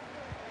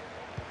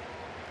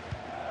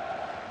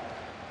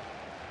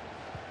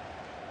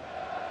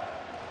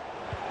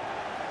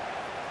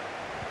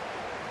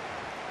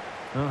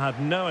 Well, had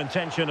no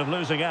intention of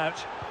losing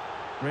out.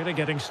 Really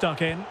getting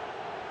stuck in.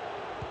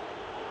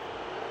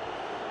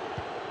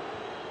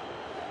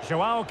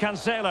 Joao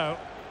Cancelo.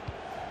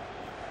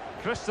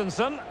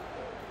 Christensen.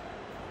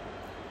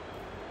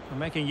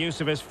 Making use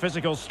of his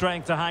physical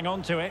strength to hang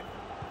on to it.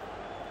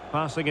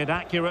 Passing it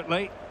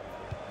accurately.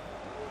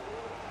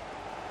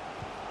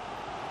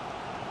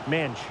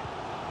 Minge.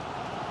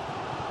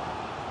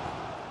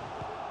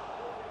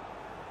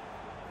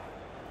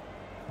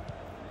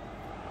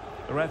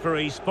 The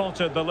referee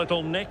spotted the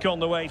little nick on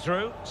the way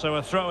through, so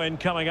a throw-in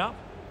coming up.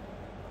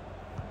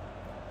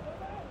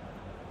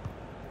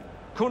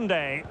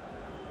 Koundé.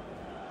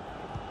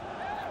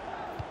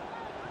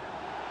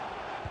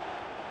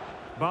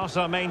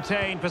 Barca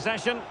maintain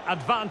possession,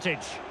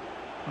 advantage.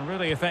 A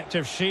really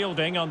effective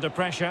shielding under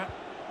pressure.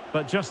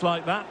 But just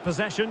like that,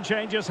 possession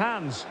changes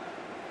hands.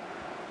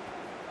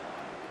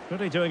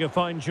 Really doing a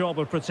fine job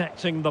of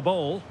protecting the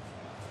ball.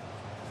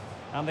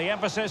 And the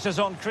emphasis is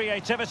on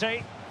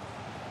creativity.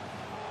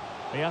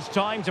 He has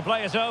time to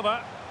play it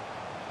over.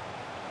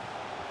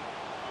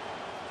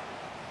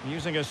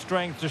 Using his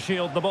strength to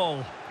shield the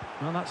ball.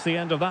 Well, that's the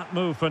end of that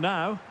move for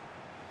now.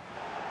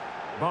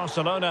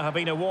 Barcelona have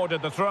been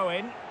awarded the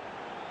throw-in.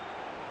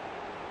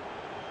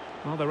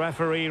 Well, the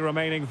referee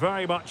remaining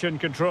very much in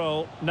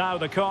control. Now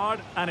the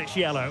card, and it's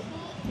yellow.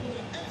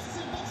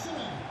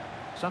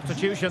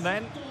 Substitution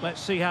then.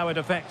 Let's see how it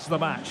affects the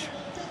match.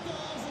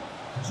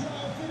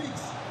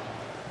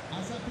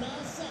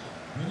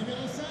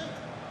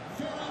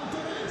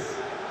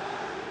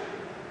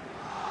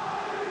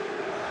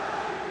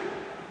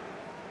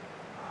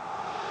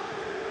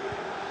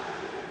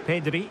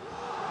 Pedri.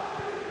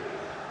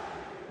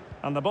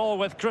 And the ball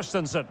with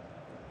Christensen.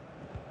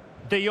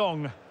 De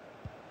Jong.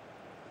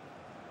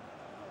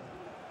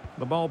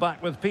 The ball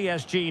back with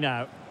PSG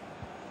now.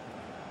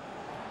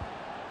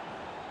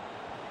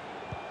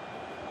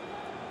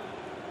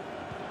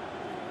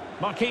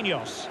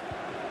 Marquinhos.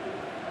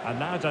 And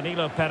now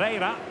Danilo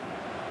Pereira.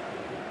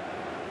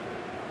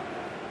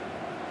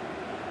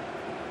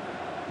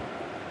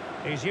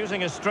 He's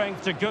using his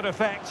strength to good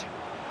effect.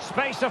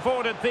 Space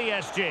afforded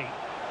PSG.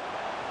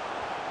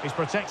 He's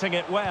protecting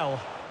it well.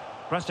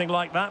 Pressing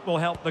like that will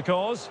help the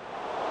cause.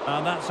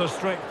 And that's a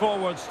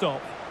straightforward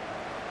stop.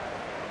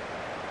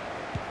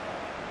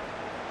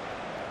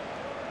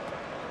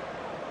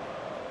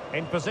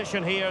 In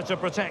position here to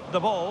protect the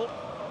ball.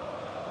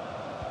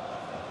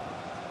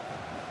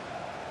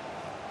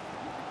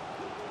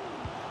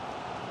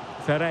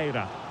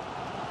 Ferreira.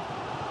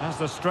 Has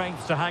the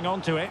strength to hang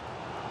on to it.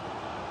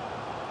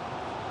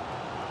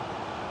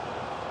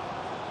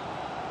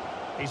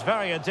 He's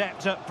very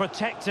adept at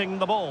protecting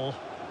the ball.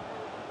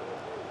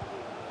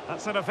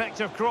 That's an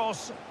effective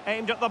cross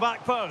aimed at the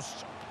back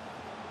post.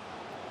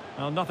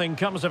 Well, nothing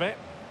comes of it.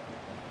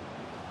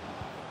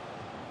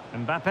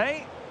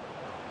 Mbappe.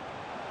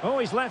 Oh,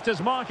 he's left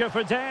his marker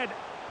for dead.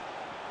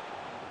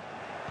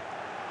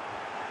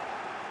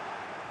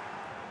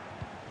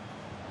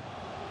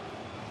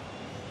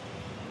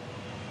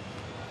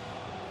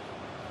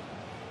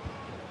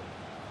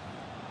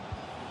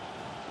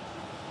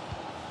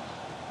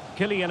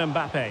 Kylian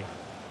Mbappe.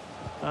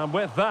 And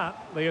with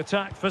that, the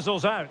attack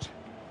fizzles out.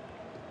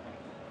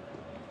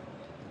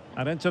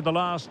 And into the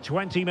last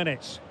 20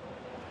 minutes.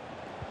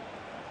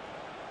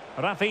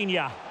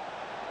 Rafinha.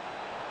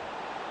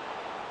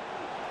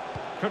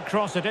 Could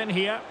cross it in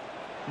here.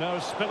 No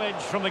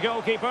spillage from the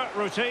goalkeeper.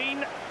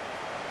 Routine.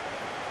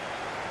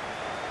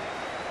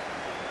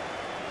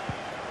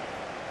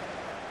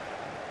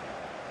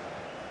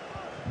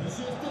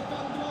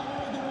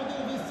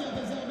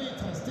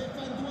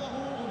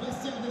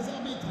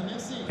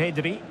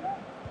 Pedri.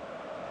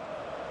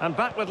 And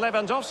back with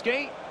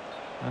Lewandowski.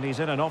 And he's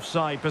in an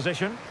offside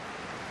position.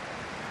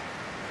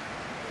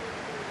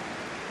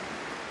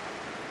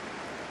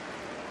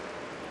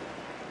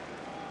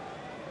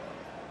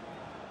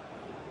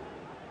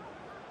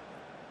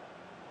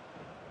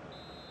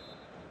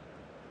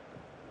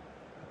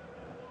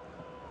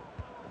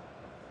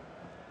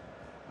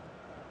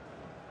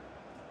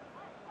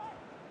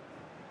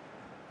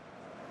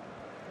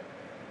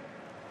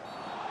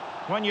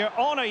 When you're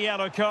on a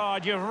yellow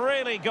card, you've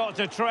really got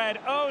to tread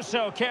oh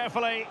so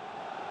carefully.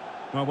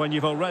 Well, when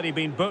you've already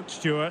been booked,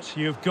 Stuart,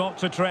 you've got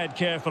to tread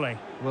carefully.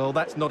 Well,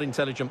 that's not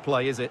intelligent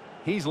play, is it?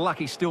 He's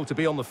lucky still to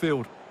be on the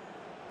field.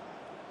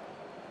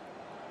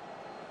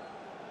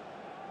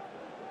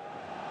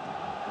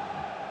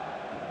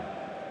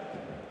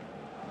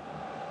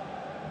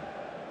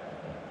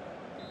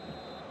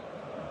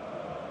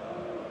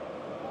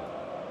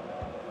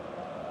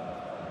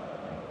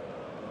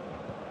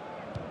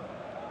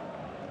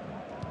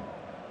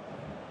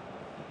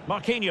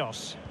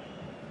 Marquinhos.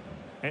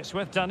 It's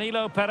with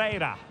Danilo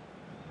Pereira.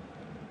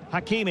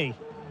 Hakimi.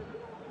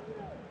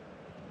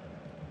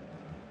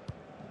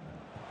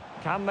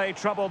 Can they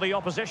trouble the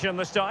opposition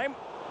this time?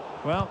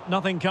 Well,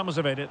 nothing comes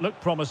of it. It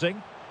looked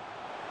promising.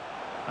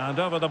 And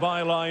over the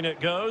byline it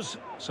goes.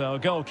 So a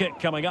goal kick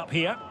coming up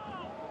here.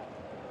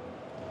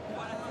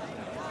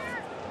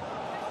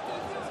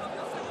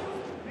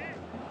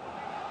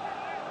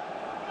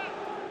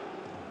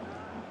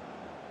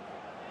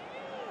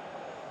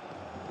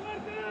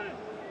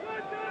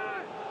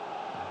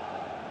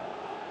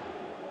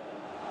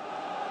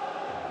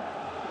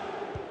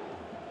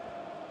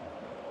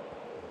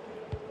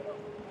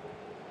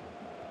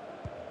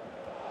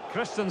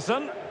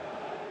 Christensen.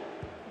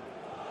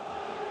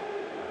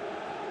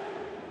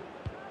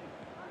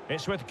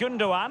 It's with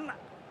Gundogan.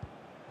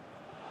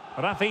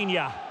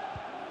 Rafinha.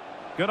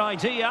 Good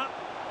idea.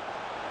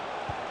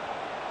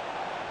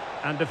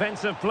 And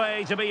defensive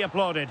play to be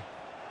applauded.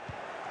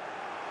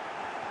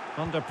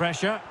 Under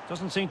pressure.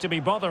 Doesn't seem to be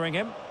bothering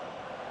him.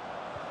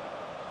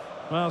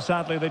 Well,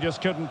 sadly, they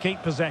just couldn't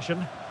keep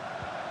possession.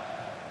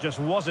 Just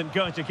wasn't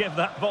going to give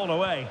that ball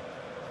away.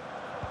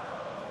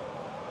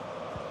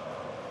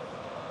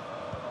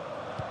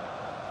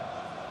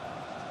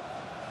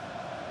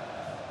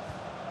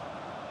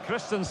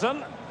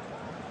 Christensen.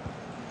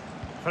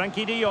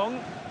 Frankie de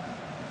Jong.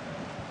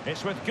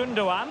 It's with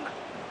Gundogan.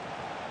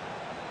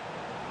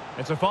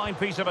 It's a fine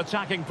piece of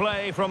attacking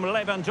play from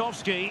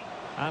Lewandowski.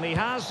 And he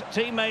has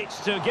teammates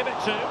to give it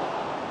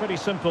to. Pretty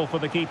simple for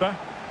the keeper.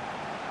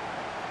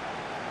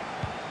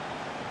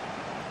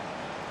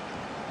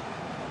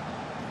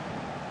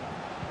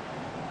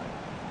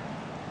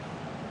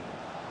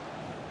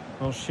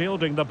 Well,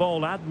 shielding the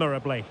ball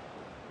admirably.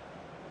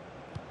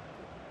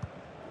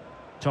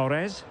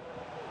 Torres.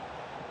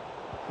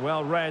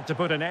 Well read to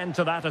put an end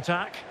to that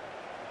attack.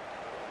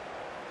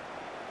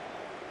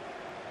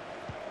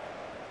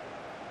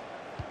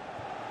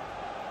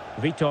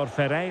 Vitor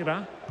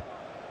Ferreira.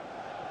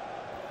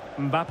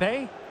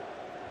 Mbappe.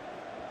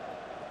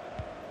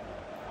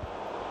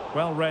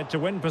 Well read to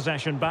win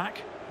possession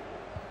back.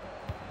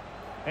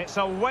 It's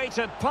a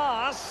weighted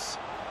pass.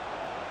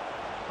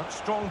 But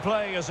strong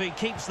play as he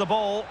keeps the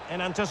ball in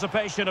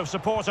anticipation of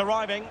support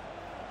arriving.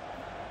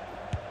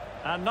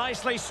 And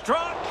nicely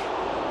struck.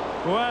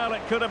 Well,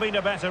 it could have been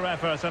a better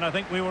effort, and I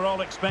think we were all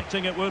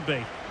expecting it would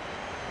be.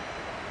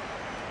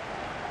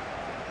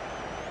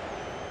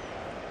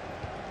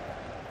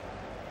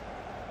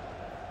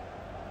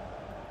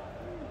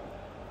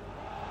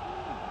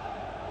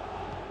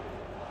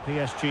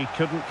 PSG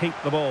couldn't keep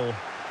the ball.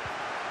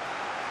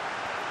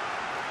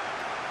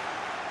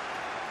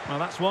 Well,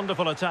 that's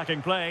wonderful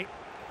attacking play.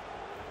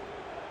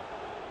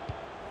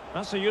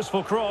 That's a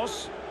useful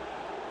cross.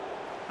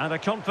 And a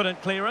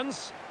confident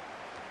clearance.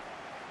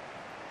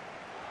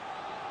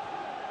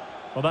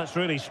 Well, that's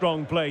really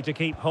strong play to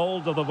keep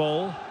hold of the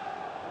ball.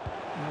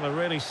 Well, a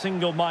really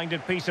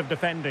single-minded piece of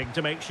defending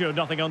to make sure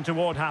nothing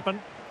untoward happened.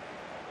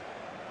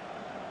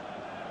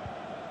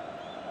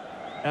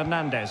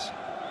 Hernandez.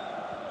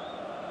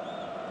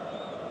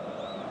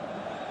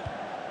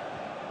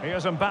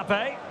 Here's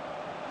Mbappe.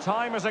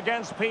 Time is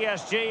against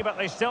PSG, but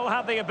they still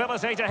have the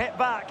ability to hit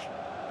back.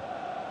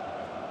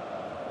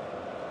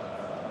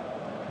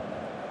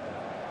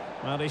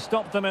 Well, he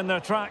stopped them in their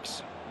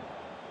tracks.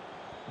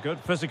 Good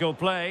physical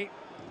play.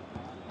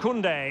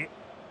 Koundé.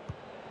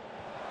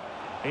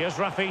 Here's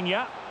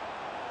Rafinha.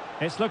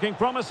 It's looking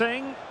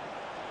promising.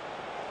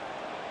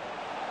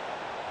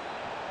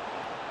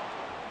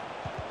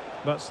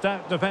 But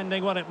stout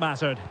defending when it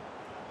mattered.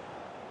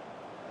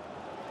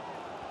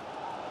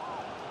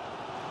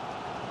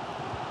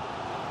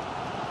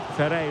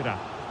 Ferreira.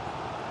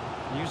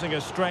 Using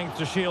his strength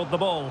to shield the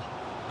ball.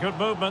 Good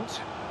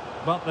movement.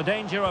 But the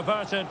danger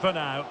averted for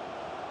now.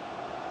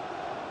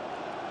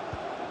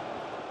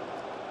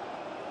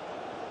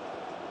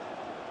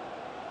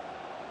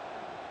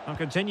 And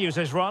continues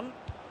his run.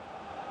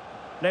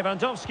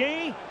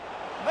 Lewandowski.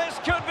 This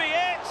could be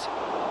it.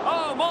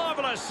 Oh,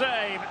 marvellous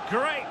save.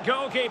 Great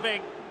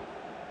goalkeeping.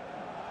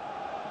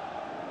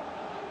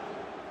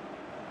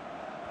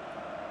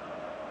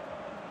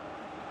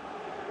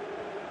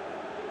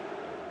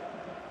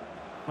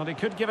 Well, he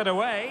could give it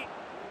away.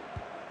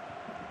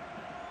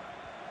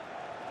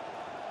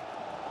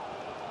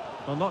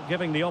 Well, not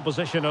giving the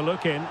opposition a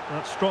look in.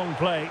 That's strong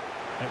play.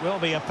 It will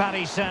be a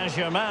Paris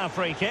Saint-Germain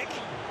free kick.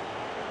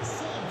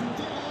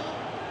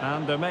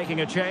 And they're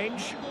making a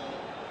change.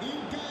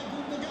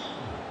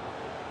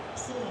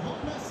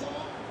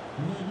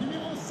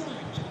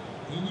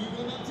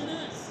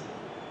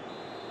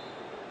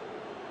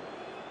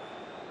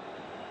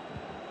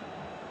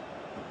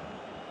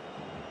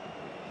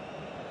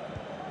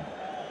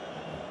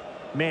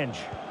 Minge.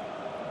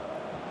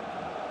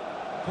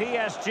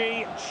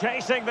 PSG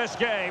chasing this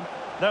game.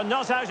 They're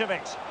not out of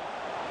it.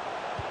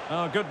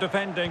 Oh, good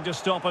defending to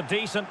stop a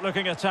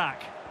decent-looking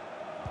attack.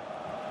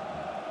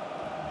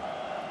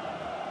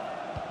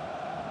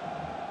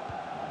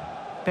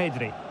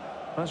 Pedri.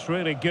 That's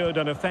really good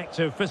and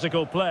effective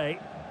physical play.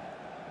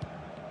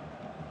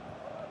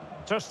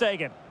 Ter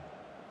Stegen.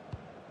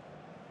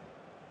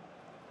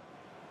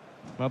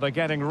 Well, they're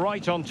getting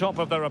right on top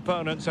of their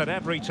opponents at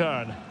every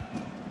turn.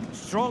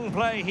 Strong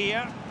play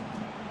here.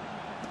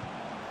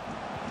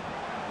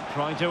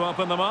 Trying to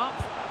open them up.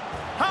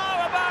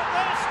 How about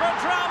this for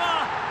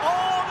drama?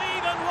 All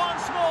even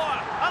once more.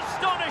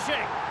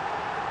 Astonishing.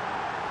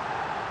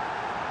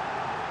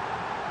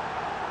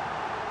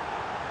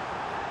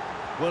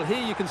 Well,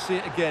 here you can see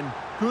it again.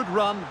 Good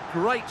run,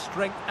 great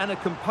strength, and a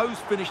composed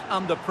finish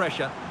under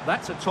pressure.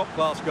 That's a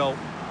top-class goal.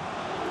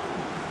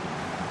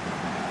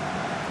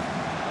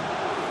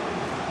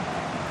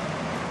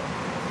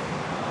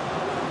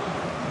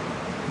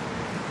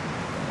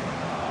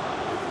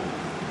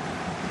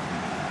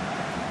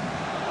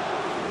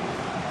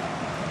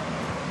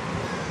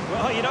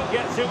 Well, you don't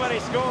get too many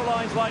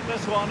scorelines like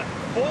this one.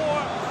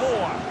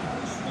 4-4.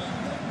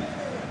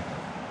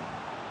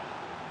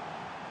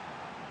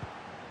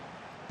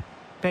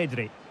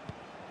 Pedri.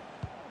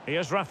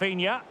 Here's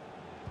Rafinha.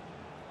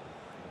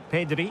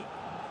 Pedri.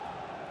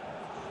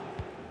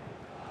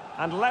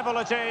 And level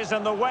it is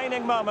in the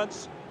waning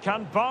moments.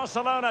 Can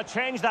Barcelona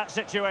change that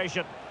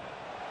situation?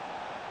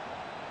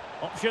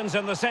 Options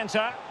in the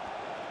centre.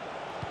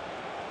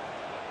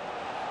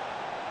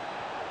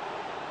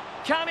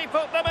 Can he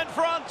put them in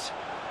front?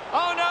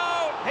 Oh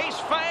no, he's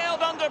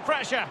failed under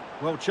pressure.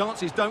 Well,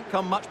 chances don't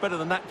come much better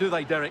than that, do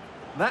they, Derek?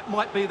 That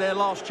might be their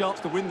last chance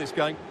to win this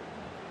game.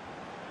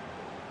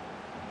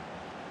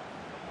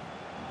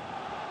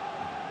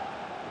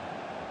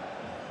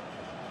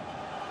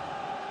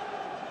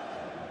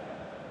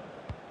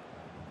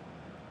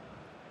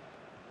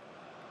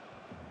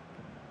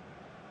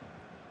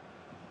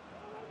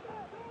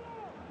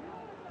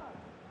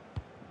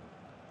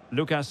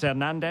 Lucas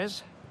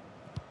Hernandez.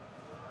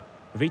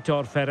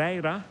 Vitor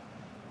Ferreira.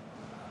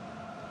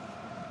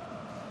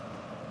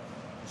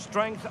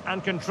 Strength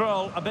and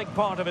control, a big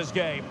part of his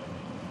game.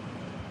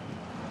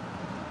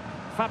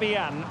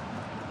 Fabian.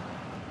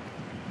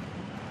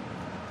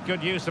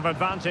 Good use of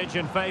advantage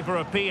in favour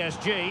of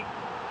PSG.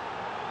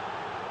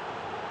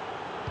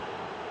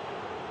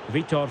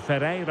 Vitor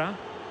Ferreira.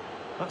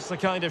 That's the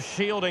kind of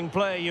shielding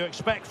play you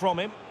expect from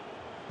him.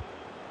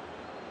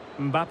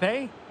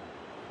 Mbappe.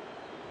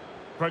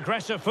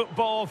 Progressive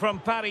football from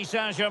Paris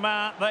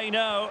Saint-Germain. They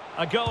know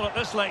a goal at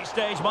this late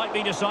stage might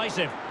be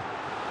decisive.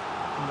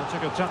 And they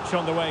took a touch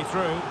on the way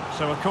through,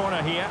 so a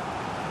corner here.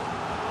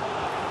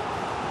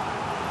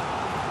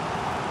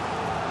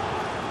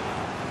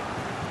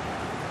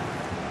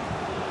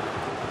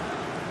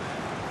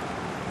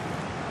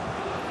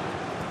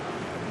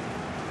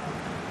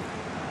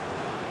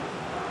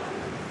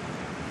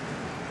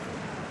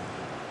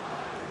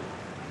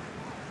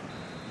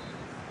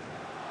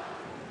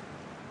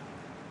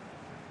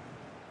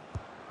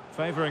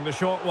 Favouring the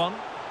short one.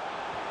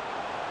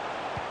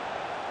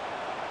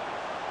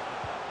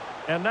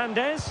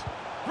 Hernandez.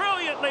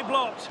 Brilliantly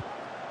blocked.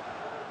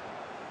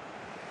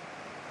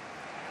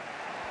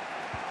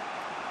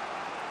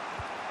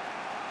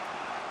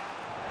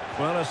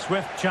 Well, a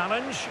swift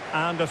challenge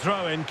and a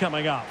throw-in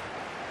coming up.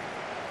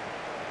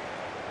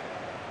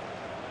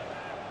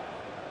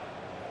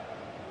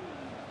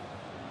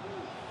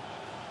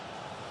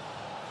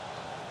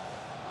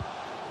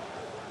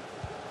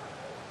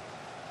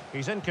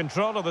 He's in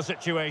control of the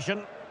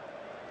situation.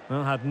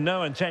 Well, had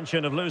no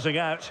intention of losing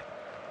out.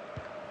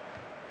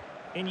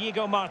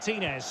 Inigo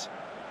Martinez.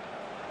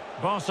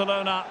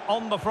 Barcelona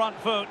on the front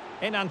foot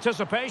in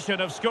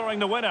anticipation of scoring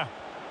the winner.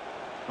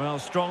 Well,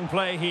 strong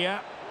play here.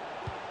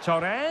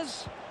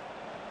 Torres.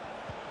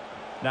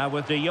 Now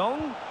with De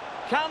Jong.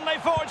 Can they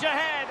forge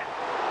ahead?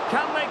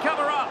 Can they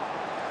cover up?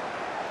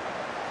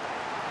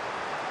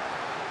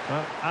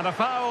 Well, and a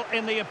foul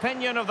in the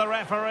opinion of the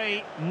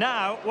referee.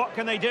 Now, what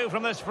can they do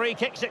from this free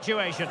kick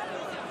situation?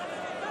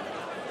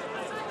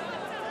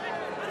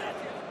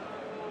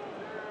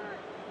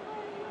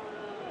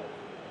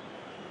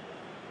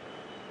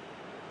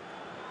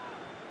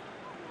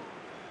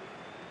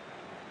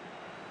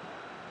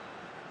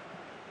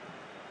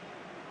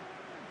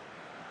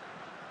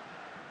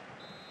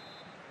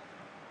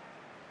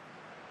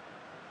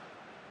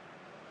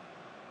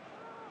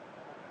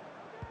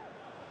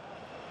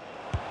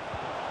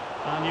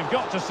 And you've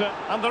got to sit,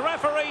 and the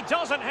referee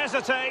doesn't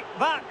hesitate.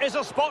 That is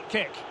a spot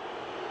kick.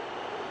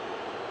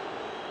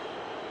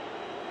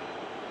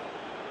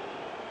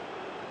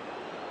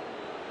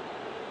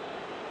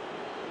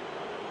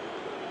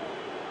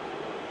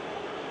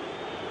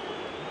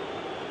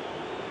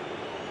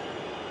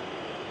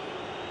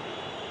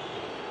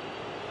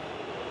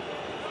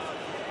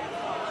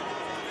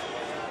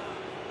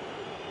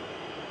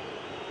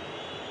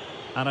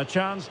 And a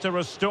chance to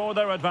restore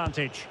their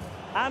advantage.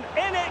 And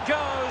in it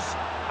goes,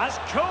 as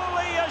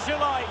coolly as you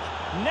like.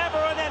 Never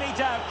in any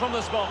doubt from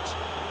the spot.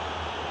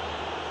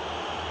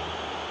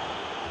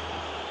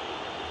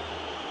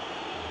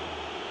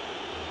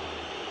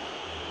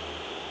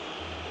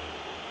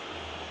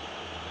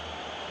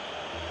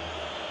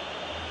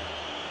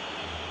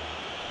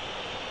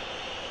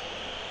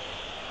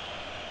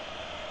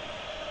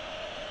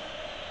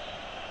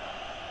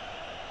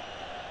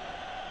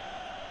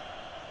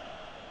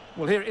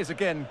 Well, here it is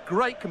again.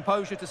 Great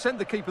composure to send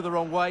the keeper the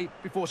wrong way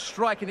before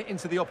striking it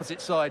into the opposite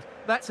side.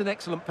 That's an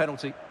excellent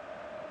penalty.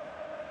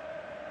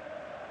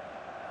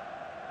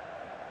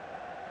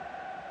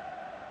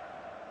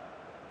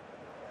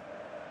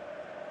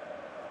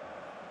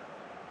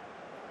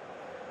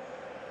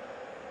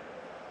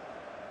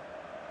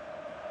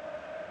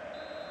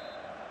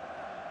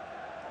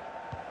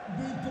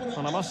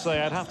 And I must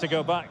say, I'd have to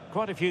go back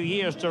quite a few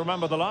years to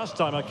remember the last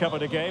time I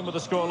covered a game with a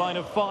scoreline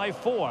of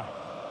 5-4.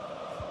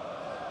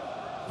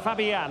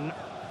 Fabian.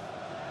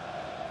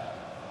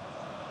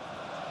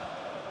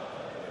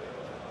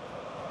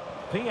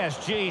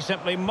 PSG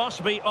simply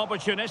must be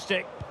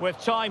opportunistic with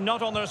time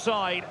not on their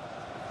side.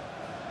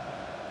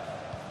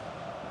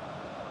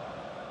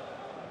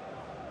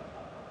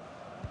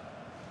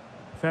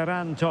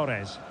 Ferran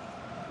Torres.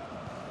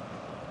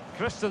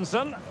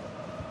 Christensen.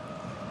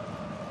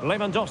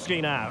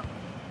 Lewandowski now.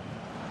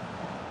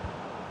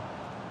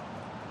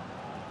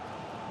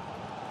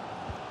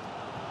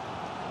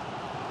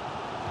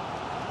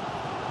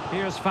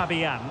 Here's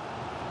Fabian.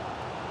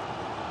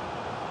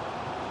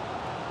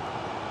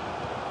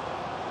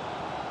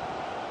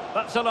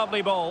 That's a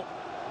lovely ball.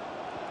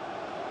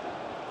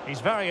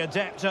 He's very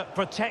adept at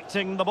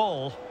protecting the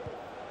ball.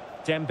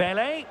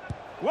 Dembele.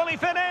 Will he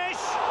finish?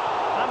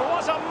 And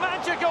what a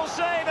magical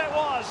save it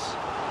was.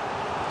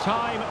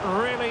 Time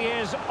really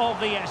is of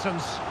the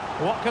essence.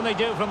 What can they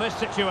do from this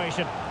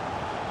situation?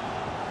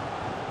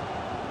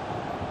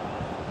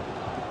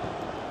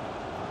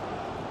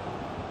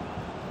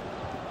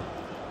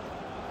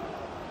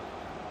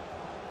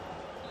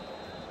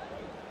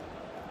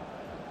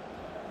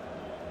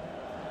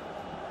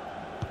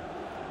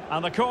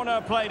 And the corner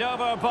played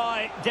over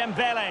by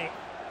Dembele.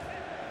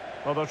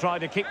 Well, they'll try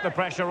to keep the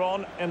pressure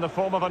on in the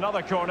form of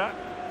another corner.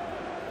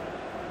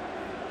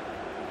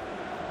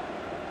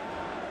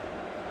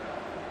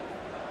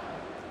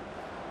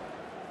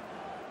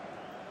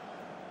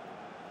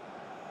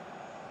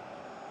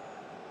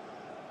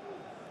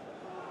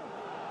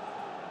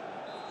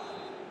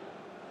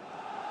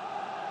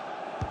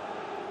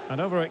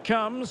 And over it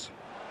comes.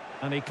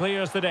 And he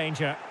clears the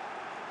danger.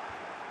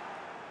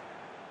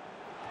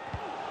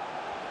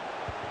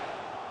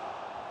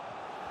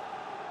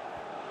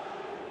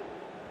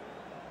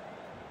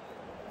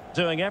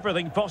 Doing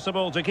everything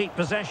possible to keep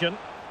possession.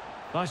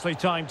 Nicely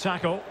timed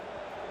tackle.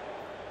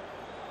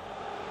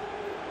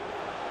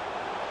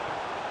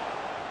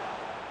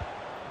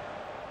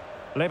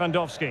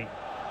 Lewandowski.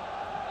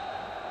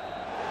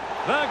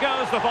 There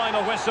goes the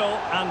final whistle,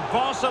 and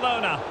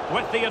Barcelona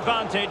with the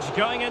advantage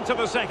going into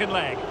the second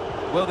leg.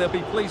 Well, they'll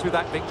be pleased with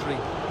that victory,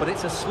 but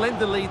it's a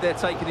slender lead they're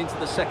taking into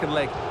the second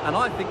leg, and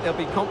I think they'll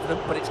be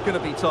confident, but it's going to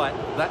be tight,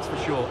 that's for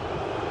sure.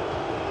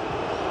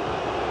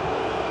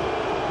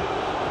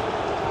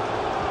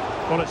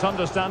 Well, it's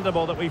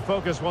understandable that we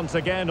focus once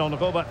again on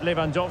Robert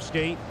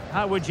Lewandowski.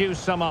 How would you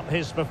sum up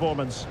his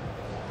performance?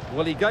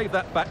 Well, he gave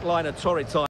that back line a torrid time.